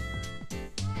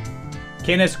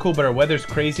 Canada's cool, but our weather's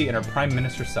crazy and our prime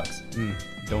minister sucks.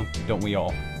 Don't we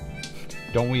all?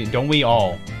 Don't we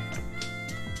all?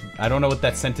 I don't know what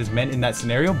that sentence meant in that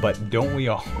scenario, but don't we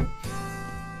all?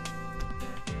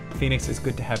 Phoenix, it's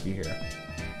good to have you here.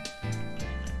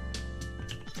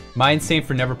 Am I insane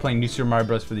for never playing New Super Mario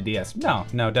Bros. For the DS? No,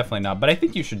 definitely not. But I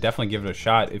think you should definitely give it a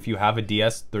shot if you have a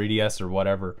DS, 3DS, or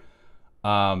whatever.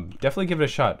 Definitely give it a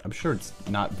shot. I'm sure it's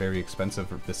not very expensive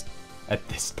at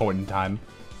this point in time.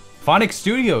 Phonic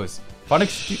Studios.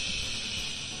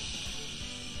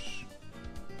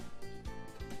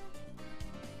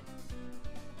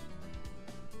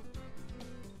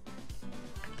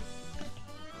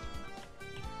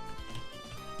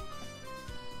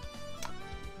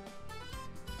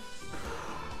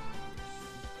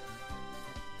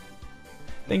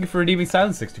 Thank you for redeeming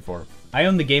Silent64. I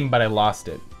own the game, but I lost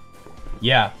it.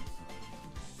 Yeah.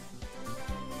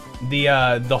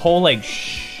 The whole like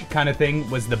shh kind of thing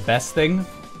was the best thing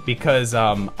because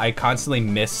I constantly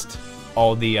missed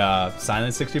all the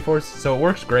Silent64s, so it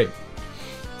works great.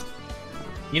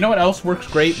 You know what else works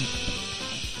great?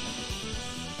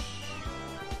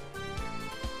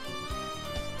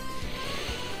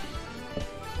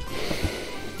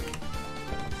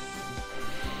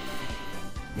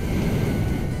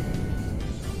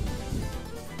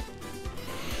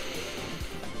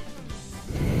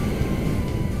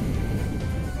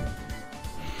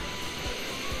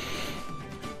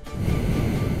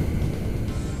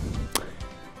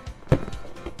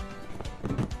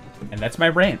 That's my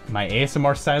rant. My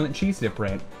ASMR silent cheese dip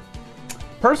rant.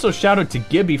 Personal shout out to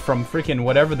Gibby from freaking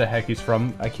whatever the heck he's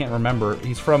from. I can't remember.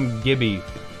 He's from Gibby.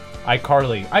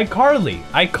 iCarly.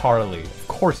 iCarly. Of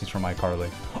course he's from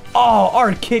iCarly. Oh,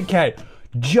 our Kit Kat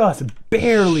just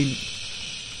barely...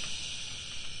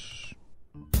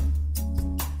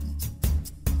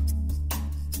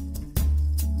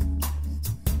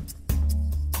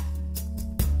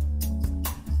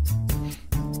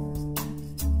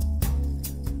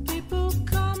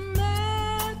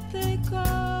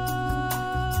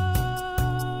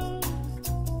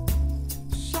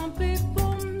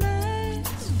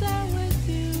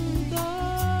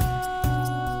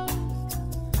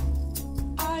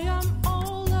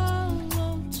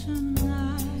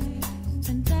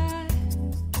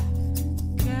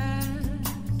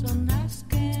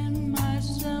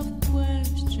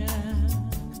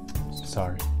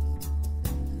 Sorry.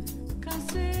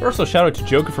 Also, shout out to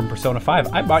Joker from Persona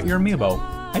 5. I bought your amiibo.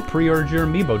 I pre-ordered your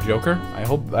amiibo, Joker.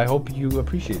 I hope you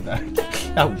appreciate that.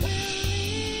 Oh.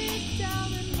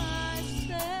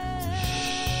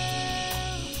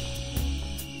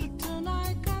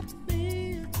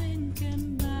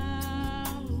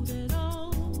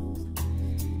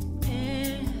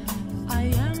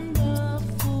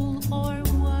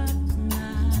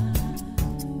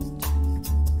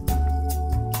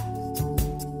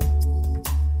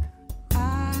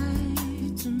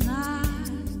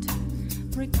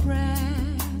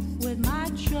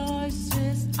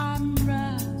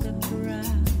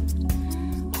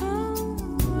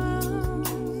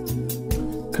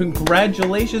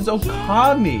 Congratulations,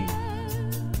 Okami!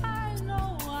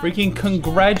 Freaking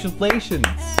congratulations!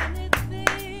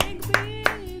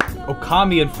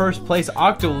 Okami in first place,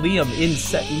 Octolium in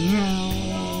second.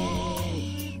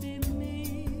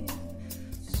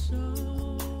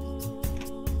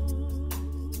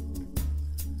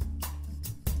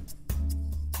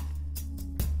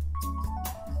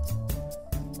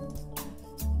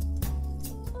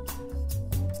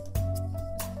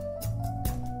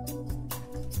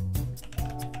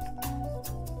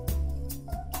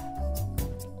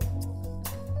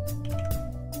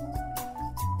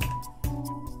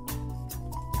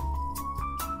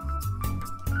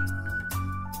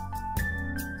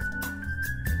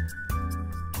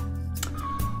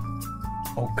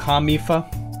 Okamifa,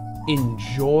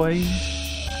 enjoy.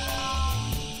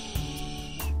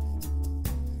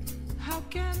 How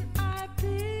can I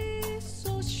be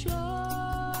so sure?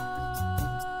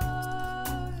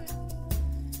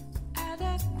 At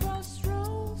a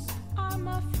crossroads, I'm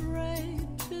afraid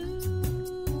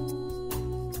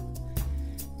to,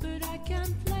 but I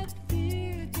can't let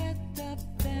fear get the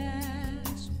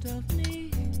best of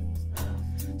me.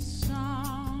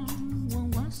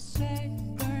 Someone once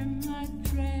said, burn my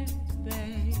dread,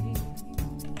 babe.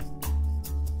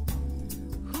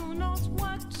 Who knows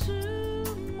what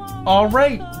tomorrow? All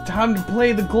right, time to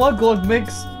play the Glug Glug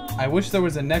mix. I wish there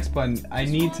was a next button. I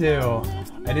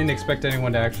didn't expect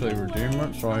anyone to actually redeem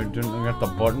it, so I didn't get the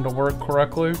button to work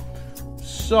correctly.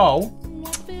 So,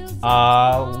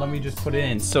 let me just put it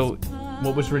in. So,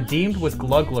 what was redeemed was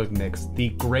Glug Glug mix, the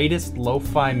greatest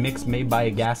lo-fi mix made by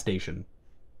a gas station.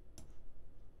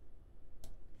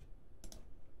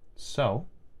 So,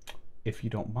 if you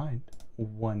don't mind,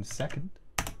 1 second.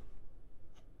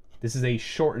 This is a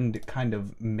shortened kind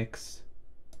of mix,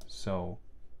 so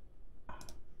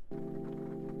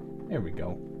there we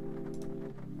go.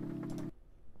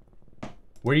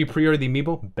 Where do you pre-order the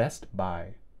amiibo? Best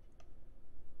Buy.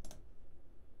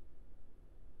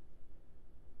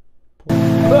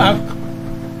 Ah!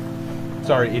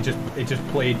 Sorry, it just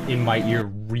played in my ear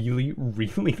really,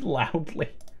 really loudly.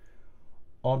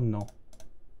 Oh no.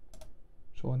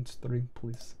 So on stream,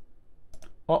 please.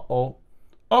 Uh-oh.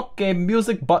 Okay,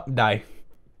 music butt die.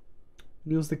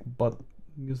 Music butt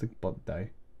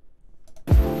die.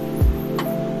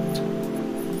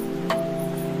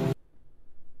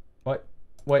 What?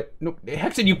 Wait, no,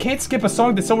 Hexen, you can't skip a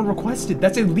song that someone requested.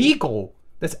 That's illegal.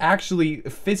 That's actually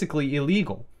physically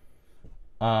illegal.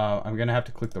 I'm gonna have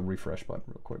to click the refresh button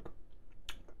real quick.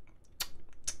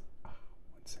 1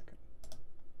 second.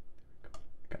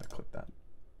 I gotta click that.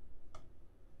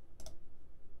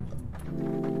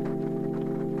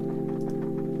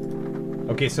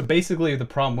 Okay, so basically the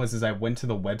problem was I went to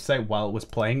the website while it was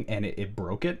playing and it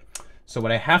broke it. So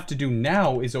what I have to do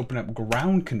now is open up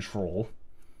ground control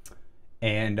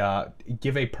and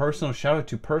give a personal shout out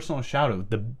to Personal Shoutout,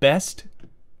 the best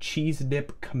cheese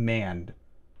dip command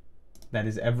that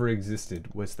has ever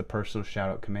existed was the Personal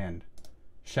Shoutout command.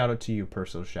 Shout out to you,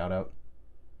 Personal Shoutout.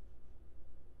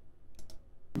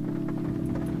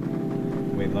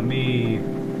 Wait, let me...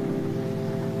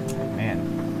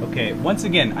 Man. Okay, once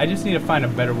again, I just need to find a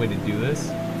better way to do this.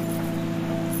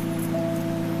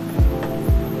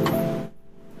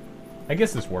 I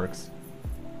guess this works.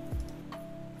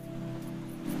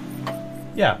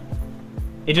 Yeah.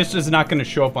 It just is not going to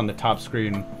show up on the top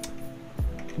screen.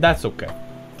 That's okay.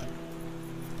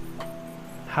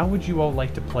 How would you all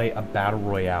like to play a battle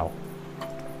royale?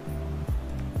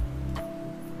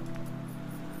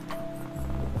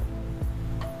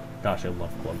 Gosh, I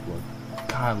love Glug Glug.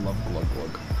 God, I love Glug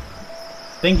Glug.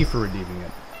 Thank you for redeeming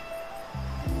it.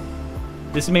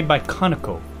 This is made by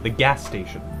Conoco, the gas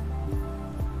station.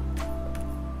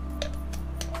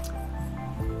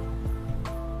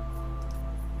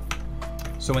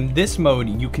 So in this mode,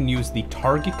 you can use the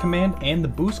target command and the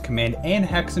boost command, and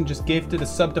Hexen just gifted a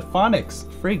sub to Phonics.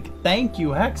 Frig, thank you,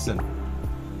 Hexen.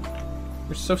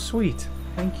 You're so sweet.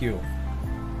 Thank you.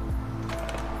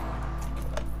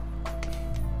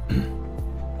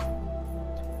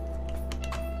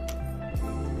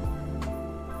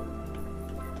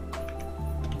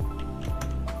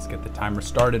 Let's get the timer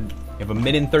started. You have 1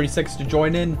 minute and 30 seconds to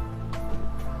join in.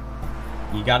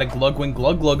 You gotta glug when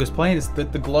Glug Glug is playing. It's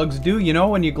that the glugs do, you know,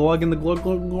 when you glug in the glug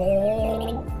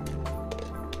glug.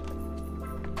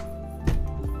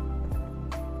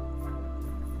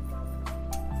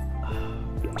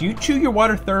 Do you chew your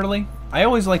water thoroughly? I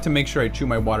always like to make sure I chew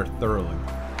my water thoroughly.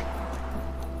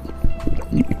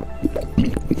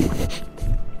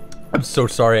 I'm so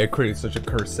sorry I created such a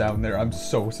curse sound there. I'm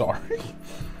so sorry.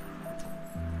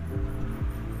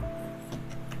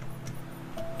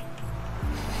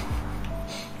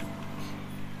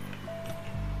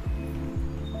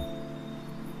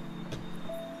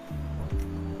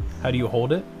 How do you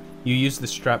hold it? You use the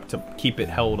strap to keep it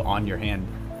held on your hand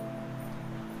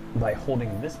by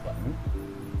holding this button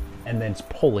and then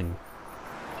pulling.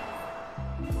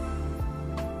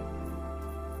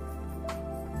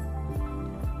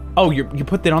 Oh, you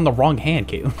put that on the wrong hand,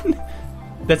 Caitlin.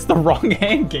 That's the wrong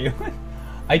hand, Caitlin.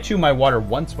 I chew my water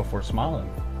once before smiling.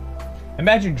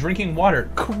 Imagine drinking water.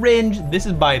 Cringe. This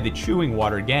is by the Chewing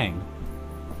Water gang.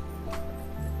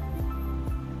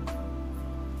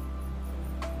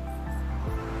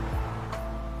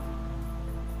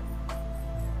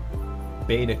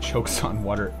 Beta chokes on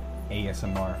water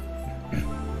ASMR.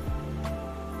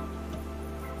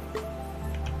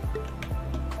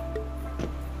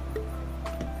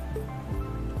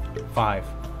 Five,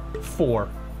 4,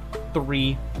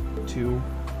 3, 2,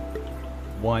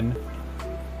 1.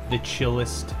 The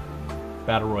chillest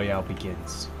battle royale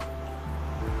begins.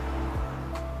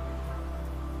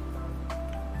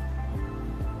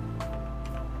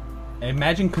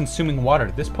 Imagine consuming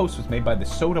water. This post was made by the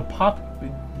Soda Pop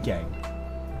gang.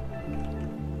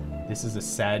 This is a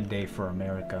sad day for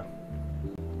America.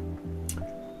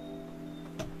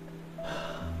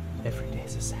 Every day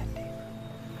is a sad day.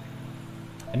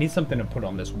 I need something to put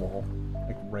on this wall,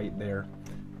 like right there.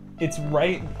 It's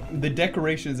right, the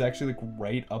decoration is actually like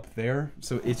right up there,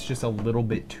 so it's just a little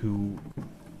bit too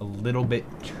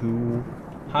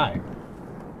high.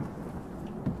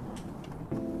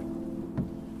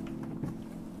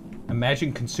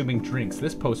 Imagine consuming drinks.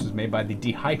 This post was made by the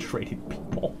dehydrated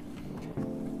people.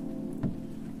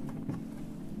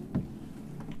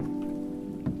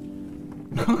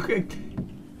 Okay.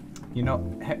 You know,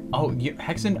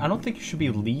 Hexen, I don't think you should be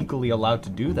legally allowed to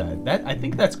do that. I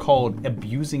think that's called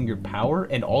abusing your power,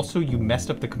 and also you messed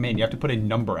up the command. You have to put a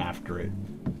number after it.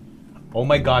 Oh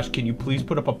my gosh, can you please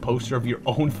put up a poster of your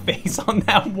own face on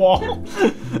that wall?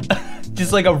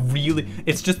 Just like a really,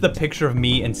 it's just the picture of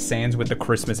me and Sans with the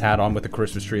Christmas hat on with the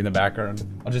Christmas tree in the background.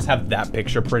 I'll just have that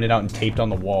picture printed out and taped on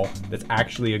the wall. That's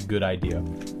actually a good idea.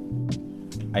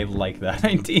 I like that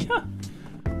idea.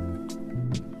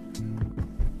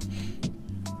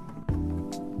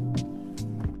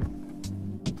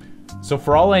 So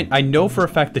for all I know for a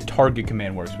fact the target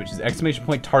command works, which is !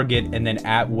 target and then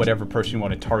at whatever person you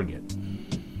want to target.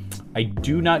 I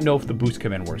do not know if the boost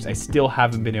command works. I still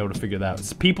haven't been able to figure that out.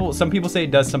 Some people say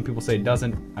it does, some people say it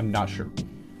doesn't. I'm not sure.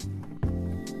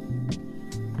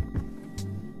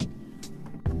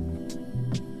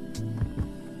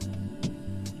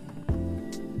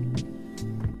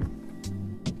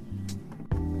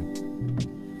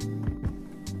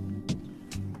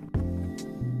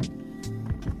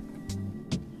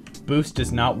 Boost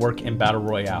does not work in Battle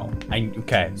Royale.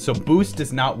 Okay, so boost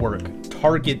does not work.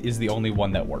 Target is the only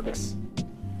one that works.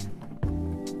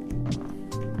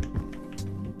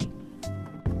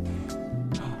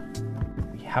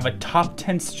 We have a top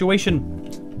 10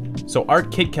 situation. So Art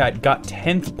Kit Kat got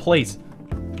 10th place.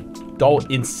 Doll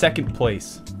in 2nd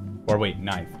place. Or wait,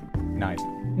 9th.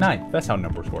 9th. That's how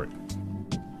numbers work.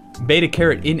 Beta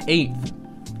Carrot in 8th.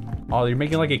 Oh, you're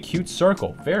making like a cute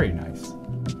circle. Very nice.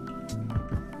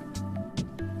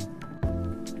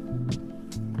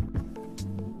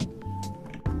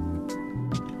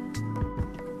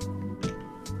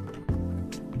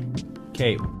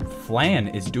 Okay, Flan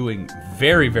is doing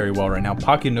very, very well right now.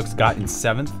 Pocket Nook's got in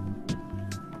 7th.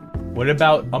 What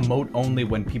about emote only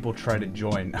when people try to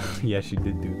join? Yeah, she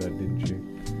did do that, didn't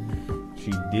she?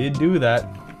 She did do that.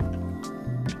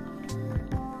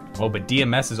 Oh, but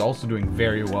DMS is also doing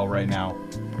very well right now.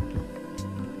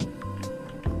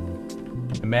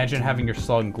 Imagine having your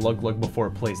song Glug Glug before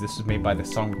it plays. This was made by the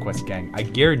Song Request Gang. I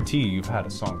guarantee you've had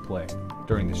a song play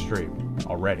during the stream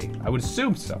already. I would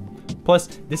assume so.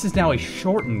 Plus, this is now a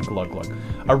shortened Glug Glug.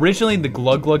 Originally, the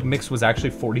Glug Glug mix was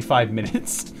actually 45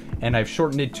 minutes, and I've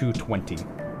shortened it to 20.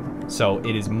 So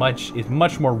it is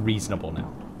much more reasonable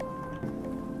now.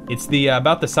 It's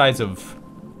about the size of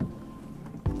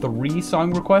 3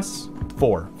 song requests?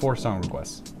 4 song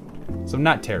requests. So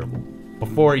not terrible.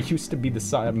 Before, it used to be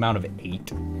the amount of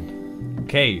 8.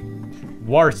 Okay,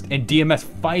 Warst and DMS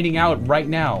fighting out right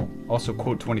now. Also,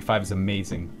 quote 25 is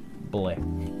amazing. Bleh.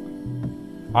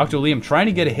 Octoliam trying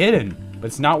to get a hit in, but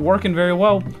it's not working very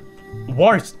well.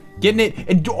 Warst getting it,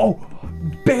 and oh,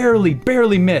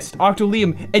 barely missed.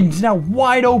 Octoliam, and it's now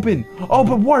wide open. Oh,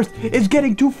 but Warst is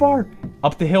getting too far.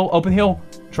 Up the hill, open hill,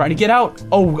 trying to get out.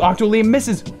 Oh, Octoliam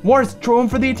misses. Warst throwing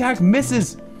for the attack,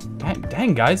 misses.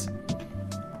 Dang, guys.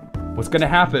 What's gonna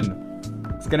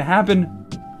happen? It's gonna happen.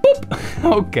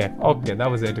 Boop. Okay, that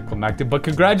was anticlimactic, but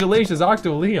congratulations,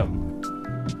 Octoliam.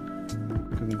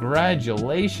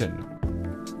 Congratulations.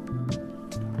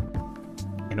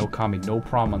 And Okami, no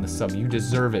problem on the sub. You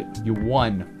deserve it. You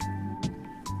won.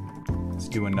 Let's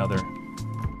do another.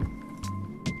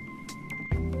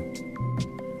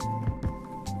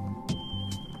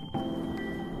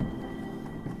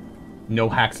 No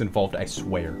hacks involved, I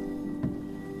swear.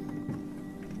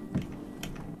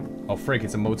 Oh, frick,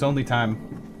 it's emotes only time.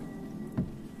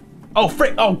 Oh,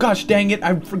 frick! Oh, gosh, dang it,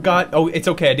 I forgot. Oh, it's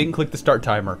okay, I didn't click the start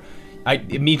timer.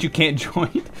 It means you can't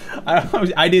join.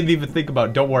 I didn't even think about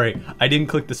it. Don't worry. I didn't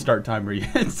click the start timer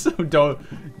yet, so don't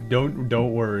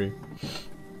worry.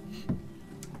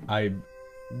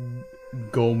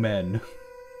 Go men.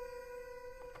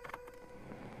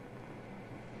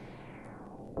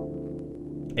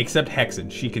 Except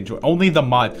Hexen, she can join. Only the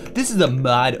mod. This is a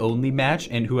mod only match,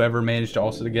 and whoever managed to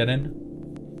also get in.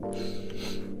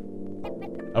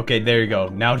 Okay, there you go.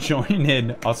 Now join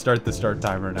in. I'll start the start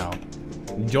timer now.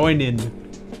 Join in.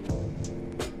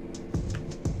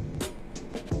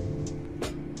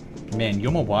 Man,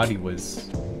 Yomawadi was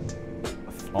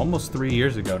almost 3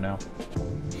 years ago now.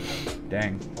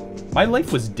 Dang. My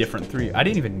life was different I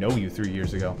didn't even know you 3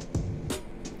 years ago.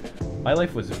 My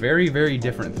life was very, very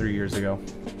different 3 years ago.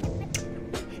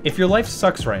 If your life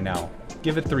sucks right now,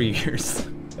 give it 3 years.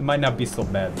 It might not be so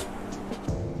bad.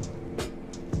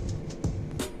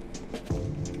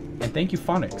 And thank you,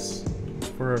 Phonics,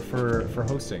 for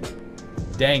hosting.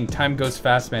 Dang, time goes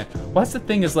fast, man. Well, that's the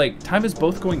thing is, like, time is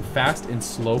both going fast and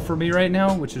slow for me right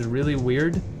now, which is really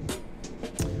weird.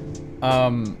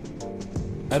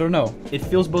 I don't know. It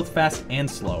feels both fast and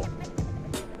slow.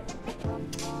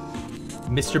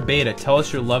 Mr. Beta, tell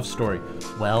us your love story.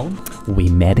 Well, we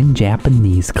met in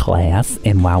Japanese class,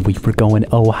 and while we were going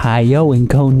Ohio and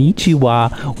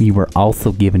Konnichiwa, we were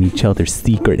also giving each other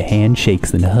secret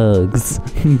handshakes and hugs.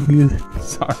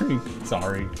 Sorry.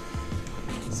 Sorry.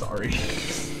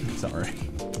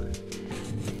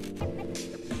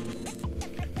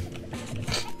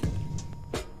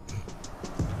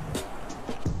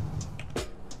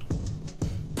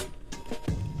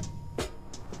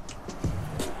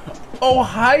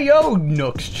 Ohio,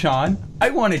 Nooks-chan.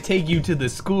 I want to take you to the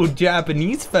school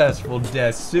Japanese festival,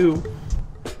 Desu.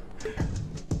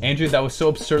 Andrew, that was so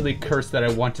absurdly cursed that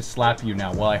I want to slap you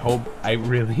now. Well, I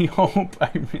really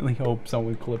hope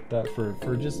someone clipped that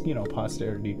for just, you know,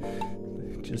 posterity.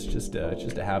 Just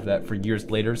to have that for years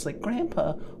later. It's like,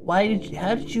 Grandpa,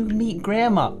 how did you meet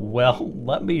Grandma? Well,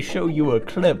 let me show you a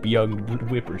clip, young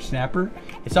whippersnapper.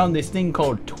 It's on this thing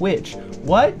called Twitch.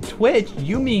 What? Twitch?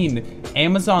 You mean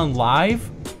Amazon Live?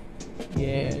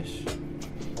 Yes.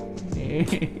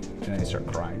 And I start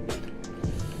crying.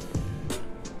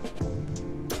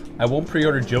 I won't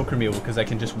pre-order Joker Meal because I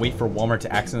can just wait for Walmart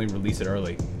to accidentally release it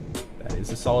early. That is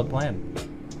a solid plan.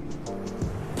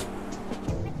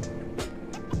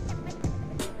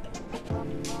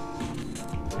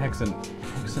 Hexen,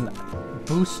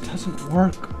 boost doesn't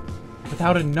work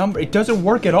without a number. It doesn't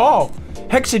work at all.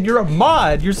 Hexen, you're a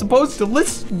mod. You're supposed to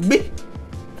listen to me.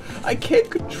 I can't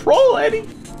control any.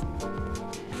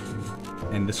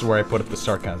 And this is where I put up the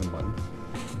sarcasm button.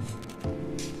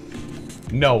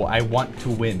 No, I want to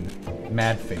win.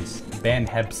 Madface. Ban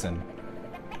Hexen.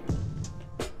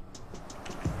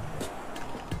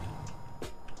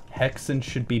 Hexen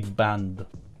should be banned.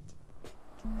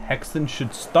 Hexen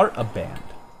should start a band.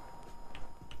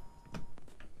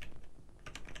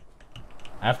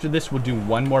 After this, we'll do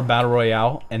one more Battle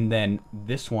Royale, and then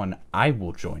this one I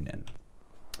will join in.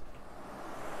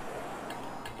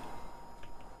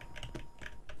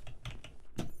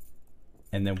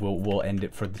 And then we'll end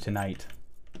it for tonight.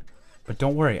 But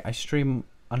don't worry, I stream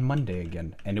on Monday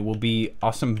again, and it will be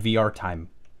awesome VR time.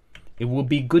 It will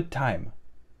be good time.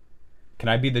 Can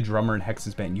I be the drummer in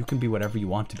Hexen's band? You can be whatever you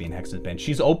want to be in Hexen's band.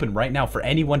 She's open right now for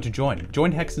anyone to join.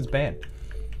 Join Hexen's band.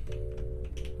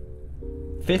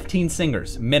 15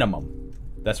 singers, minimum.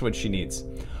 That's what she needs.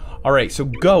 Alright, so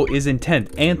Go is in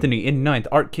 10th, Anthony in 9th,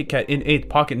 Art KitKat in 8th,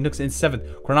 Pocket Nooks in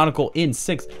 7th, Chronicle in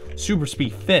 6th, Super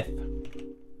Speed 5th.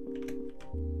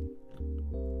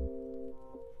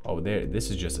 Oh, this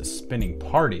is just a spinning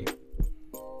party.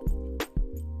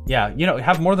 Yeah, you know,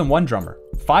 have more than one drummer.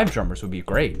 5 drummers would be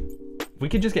great. If we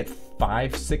could just get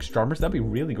 5, 6 drummers, that'd be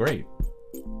really great.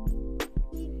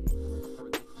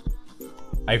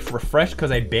 I've refreshed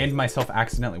because I banned myself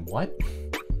accidentally. What?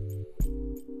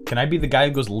 Can I be the guy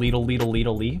who goes leedle, leedle,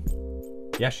 leedle, lee?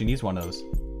 Yeah, she needs one of those.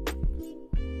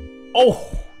 Oh,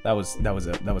 that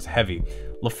was heavy.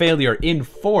 LaFailure in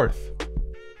 4th.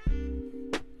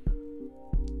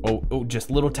 Oh,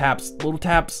 just little taps, little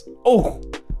taps. Oh,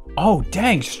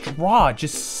 dang, Straw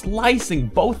just slicing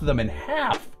both of them in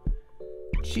half.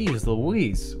 Jeez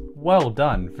Louise. Well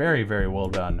done. Very, very well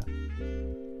done.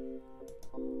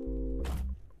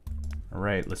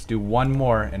 Alright, let's do one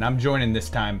more, and I'm joining this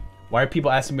time. Why are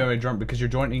people asking me about my drum? Because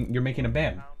you're making a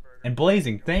band. And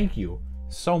Blazing, thank you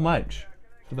so much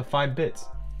for the 5 bits.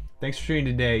 Thanks for streaming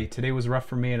today. Today was rough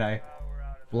for me, and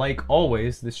like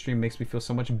always, this stream makes me feel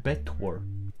so much better.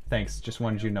 Thanks, just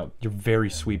wanted you to know. You're very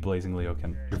sweet, Blazing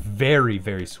Leokin. You're very,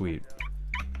 very sweet.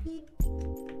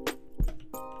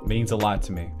 Means a lot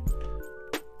to me.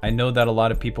 I know that a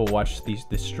lot of people watch this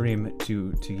stream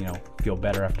to you know, feel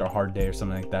better after a hard day or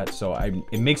something like that. So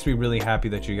it makes me really happy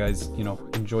that you guys, you know,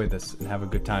 enjoy this and have a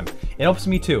good time. It helps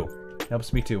me too. It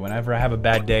helps me too. Whenever I have a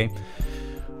bad day,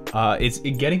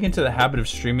 getting into the habit of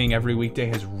streaming every weekday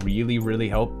has really, really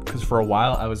helped. Because for a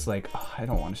while I was like, oh, I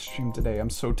don't want to stream today. I'm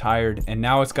so tired. And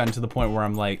now it's gotten to the point where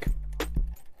I'm like,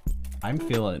 I'm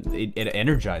feeling it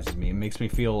energizes me. It makes me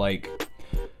feel like,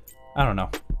 I don't know.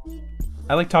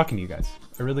 I like talking to you guys.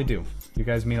 I really do. You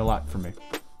guys mean a lot for me.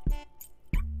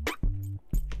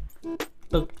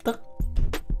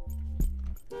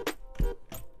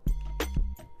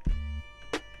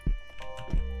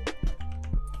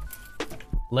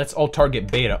 Let's all target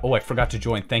Beta. Oh, I forgot to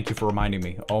join. Thank you for reminding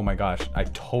me. Oh my gosh, I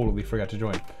totally forgot to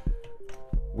join.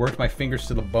 Worked my fingers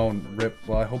to the bone. Rip.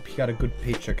 Well, I hope you got a good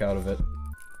paycheck out of it.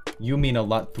 You mean a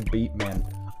lot to Beatman.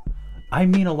 I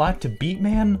mean a lot to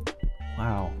Beatman?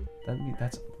 Wow.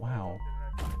 That's wow.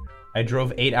 I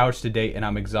drove 8 hours today and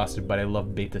I'm exhausted, but I love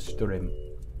Beta64.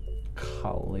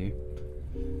 Golly.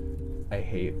 I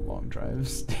hate long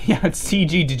drives. Yeah, it's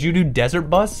CG. Did you do desert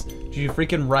bus? Did you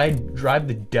freaking drive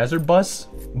the desert bus?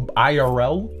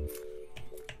 IRL?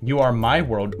 You are my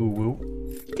world, uwu.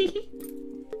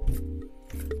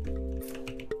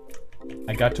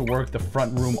 I got to work the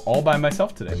front room all by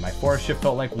myself today. My 4-hour shift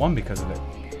felt like 1 because of it.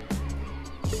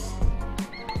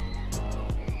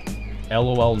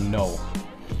 LOL, no.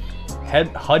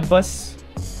 Hudbus?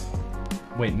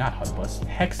 Wait, not Hudbus.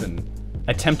 Hexen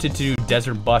attempted to do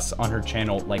Desert Bus on her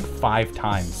channel like 5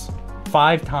 times.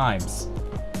 5 times.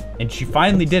 And she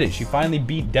finally did it. She finally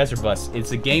beat Desert Bus.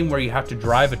 It's a game where you have to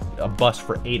drive a bus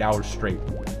for 8 hours straight.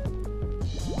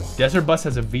 Desert Bus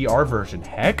has a VR version.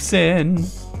 Hexen,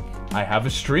 I have a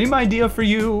stream idea for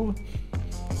you.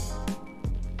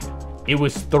 It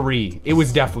was 3. It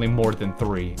was definitely more than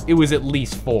 3. It was at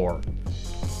least 4.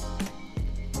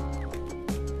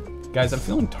 Guys, I'm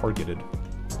feeling targeted.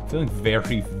 I'm feeling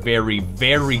very, very,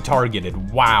 very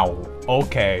targeted. Wow.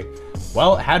 Okay.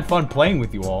 Well, had fun playing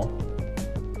with you all.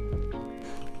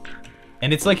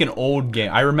 And it's like an old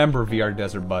game. I remember VR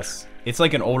Desert Bus. It's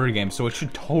like an older game, so it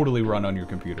should totally run on your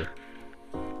computer.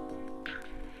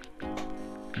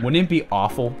 Wouldn't it be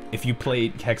awful if you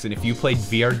played, Hexen, if you played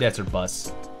VR Desert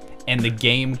Bus and the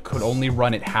game could only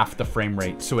run at half the frame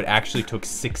rate, so it actually took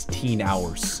 16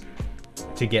 hours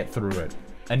to get through it?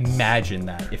 Imagine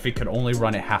that, if it could only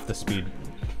run at half the speed.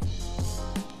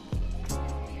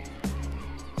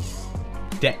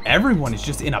 Everyone is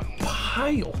just in a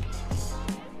pile.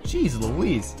 Jeez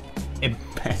Louise.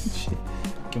 Imagine.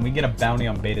 Can we get a bounty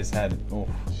on Beta's head? Oh.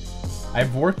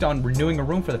 I've worked on renewing a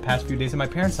room for the past few days in my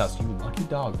parents' house. You lucky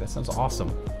dog. That sounds awesome.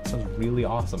 That sounds really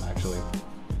awesome, actually.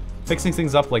 Fixing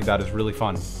things up like that is really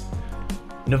fun.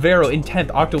 Navarro in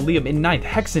 10th. Octo Liam in 9th.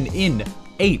 Hexen in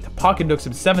 8th. Pocket Nooks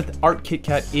in 7th. Art Kit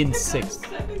Kat in 6th.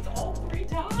 7th all 3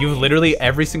 times. You've literally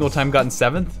every single time gotten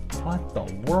 7th? What the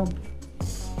world?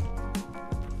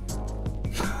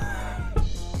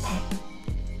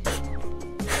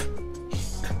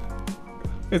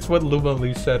 It's what Luma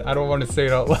Lee said. I don't want to say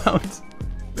it out loud.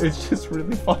 It's just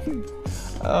really funny.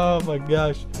 Oh my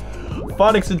gosh.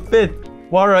 Phonics in 5th.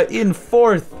 Wara in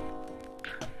 4th.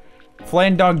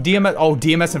 Flandog, DMS. Oh,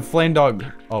 DMS and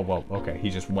Flandog. Oh, well, okay. He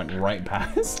just went right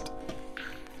past.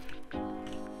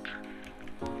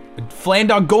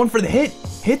 Flandog going for the hit.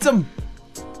 Hits him.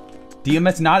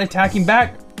 DMS not attacking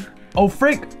back. Oh,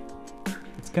 frick.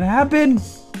 It's gonna happen.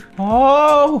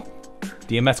 Oh.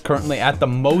 DMS currently at the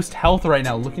most health right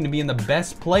now, looking to be in the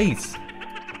best place.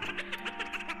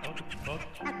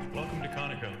 Welcome to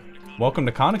Conoco. Welcome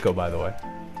to Conoco, by the way.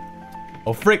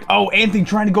 Oh, frick. Oh, Anthony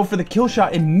trying to go for the kill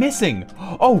shot and missing.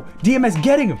 Oh, DMS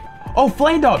getting him. Oh,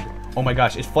 Flandog. Oh my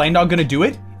gosh, is Flandog gonna do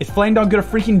it? Is Flandog gonna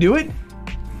freaking do it?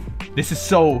 This is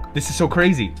so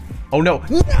crazy. Oh no.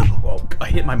 No! Oh, I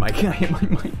hit my mic. I hit my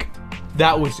mic.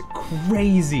 That was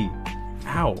crazy.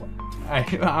 Ow.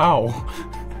 Ow.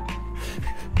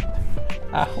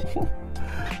 Ow.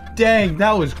 Dang,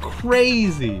 that was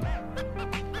crazy.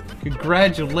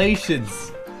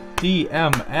 Congratulations,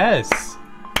 DMS.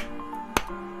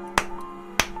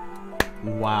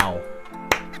 Wow.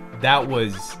 That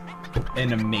was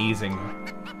an amazing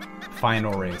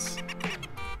final race.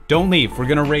 Don't leave, we're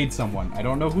gonna raid someone. I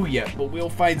don't know who yet, but we'll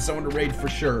find someone to raid for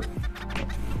sure.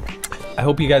 I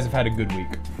hope you guys have had a good week.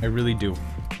 I really do.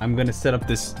 I'm gonna set up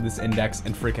this index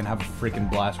and freaking have a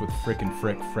freaking blast with frickin'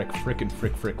 frick.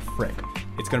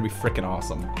 It's gonna be frickin'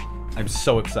 awesome. I'm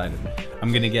so excited.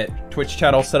 I'm gonna get Twitch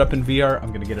chat all set up in VR.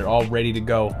 I'm gonna get it all ready to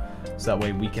go, so that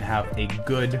way we can have a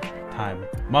good time.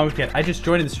 Mama Cat, I just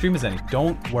joined the stream as any.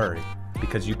 Don't worry,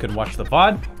 because you can watch the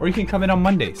VOD, or you can come in on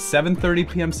Monday, 7:30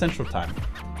 p.m. Central Time.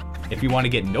 If you want to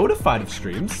get notified of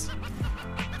streams,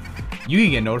 you can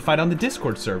get notified on the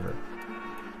Discord server.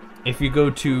 If you go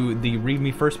to the Read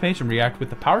Me First page and react with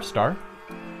the Power Star,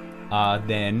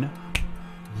 then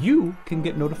you can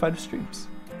get notified of streams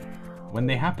when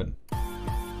they happen.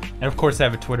 And of course I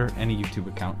have a Twitter and a YouTube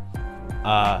account.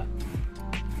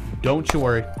 Don't you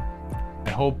worry.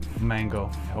 I hope, Mango,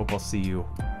 I hope I'll see you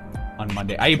on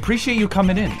Monday. I appreciate you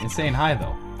coming in and saying hi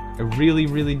though. I really,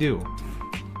 really do.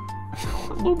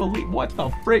 What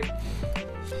the frick?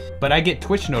 But I get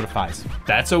Twitch notifies.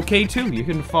 That's okay too. You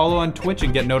can follow on Twitch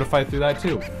and get notified through that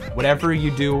too. Whatever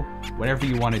you do, whatever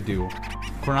you want to do.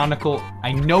 Chronicle,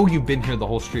 I know you've been here the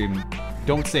whole stream.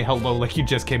 Don't say hello like you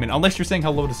just came in, unless you're saying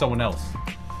hello to someone else.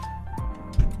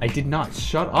 I did not.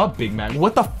 Shut up, Big Man.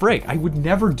 What the frick? I would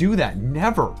never do that.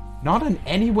 Never. Not on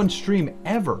anyone's stream,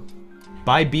 ever.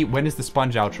 Bye, Beat. When is the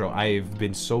sponge outro? I've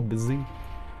been so busy.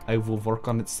 I will work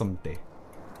on it someday.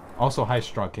 Also, hi,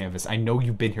 Straw Canvas. I know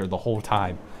you've been here the whole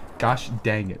time. Gosh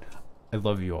dang it. I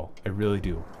love you all. I really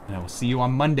do. And I will see you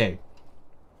on Monday.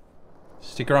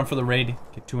 Stick around for the raid.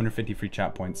 Get 250 free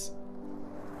chat points.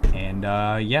 And,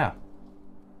 yeah.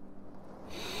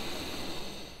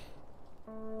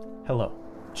 Hello.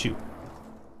 Chew.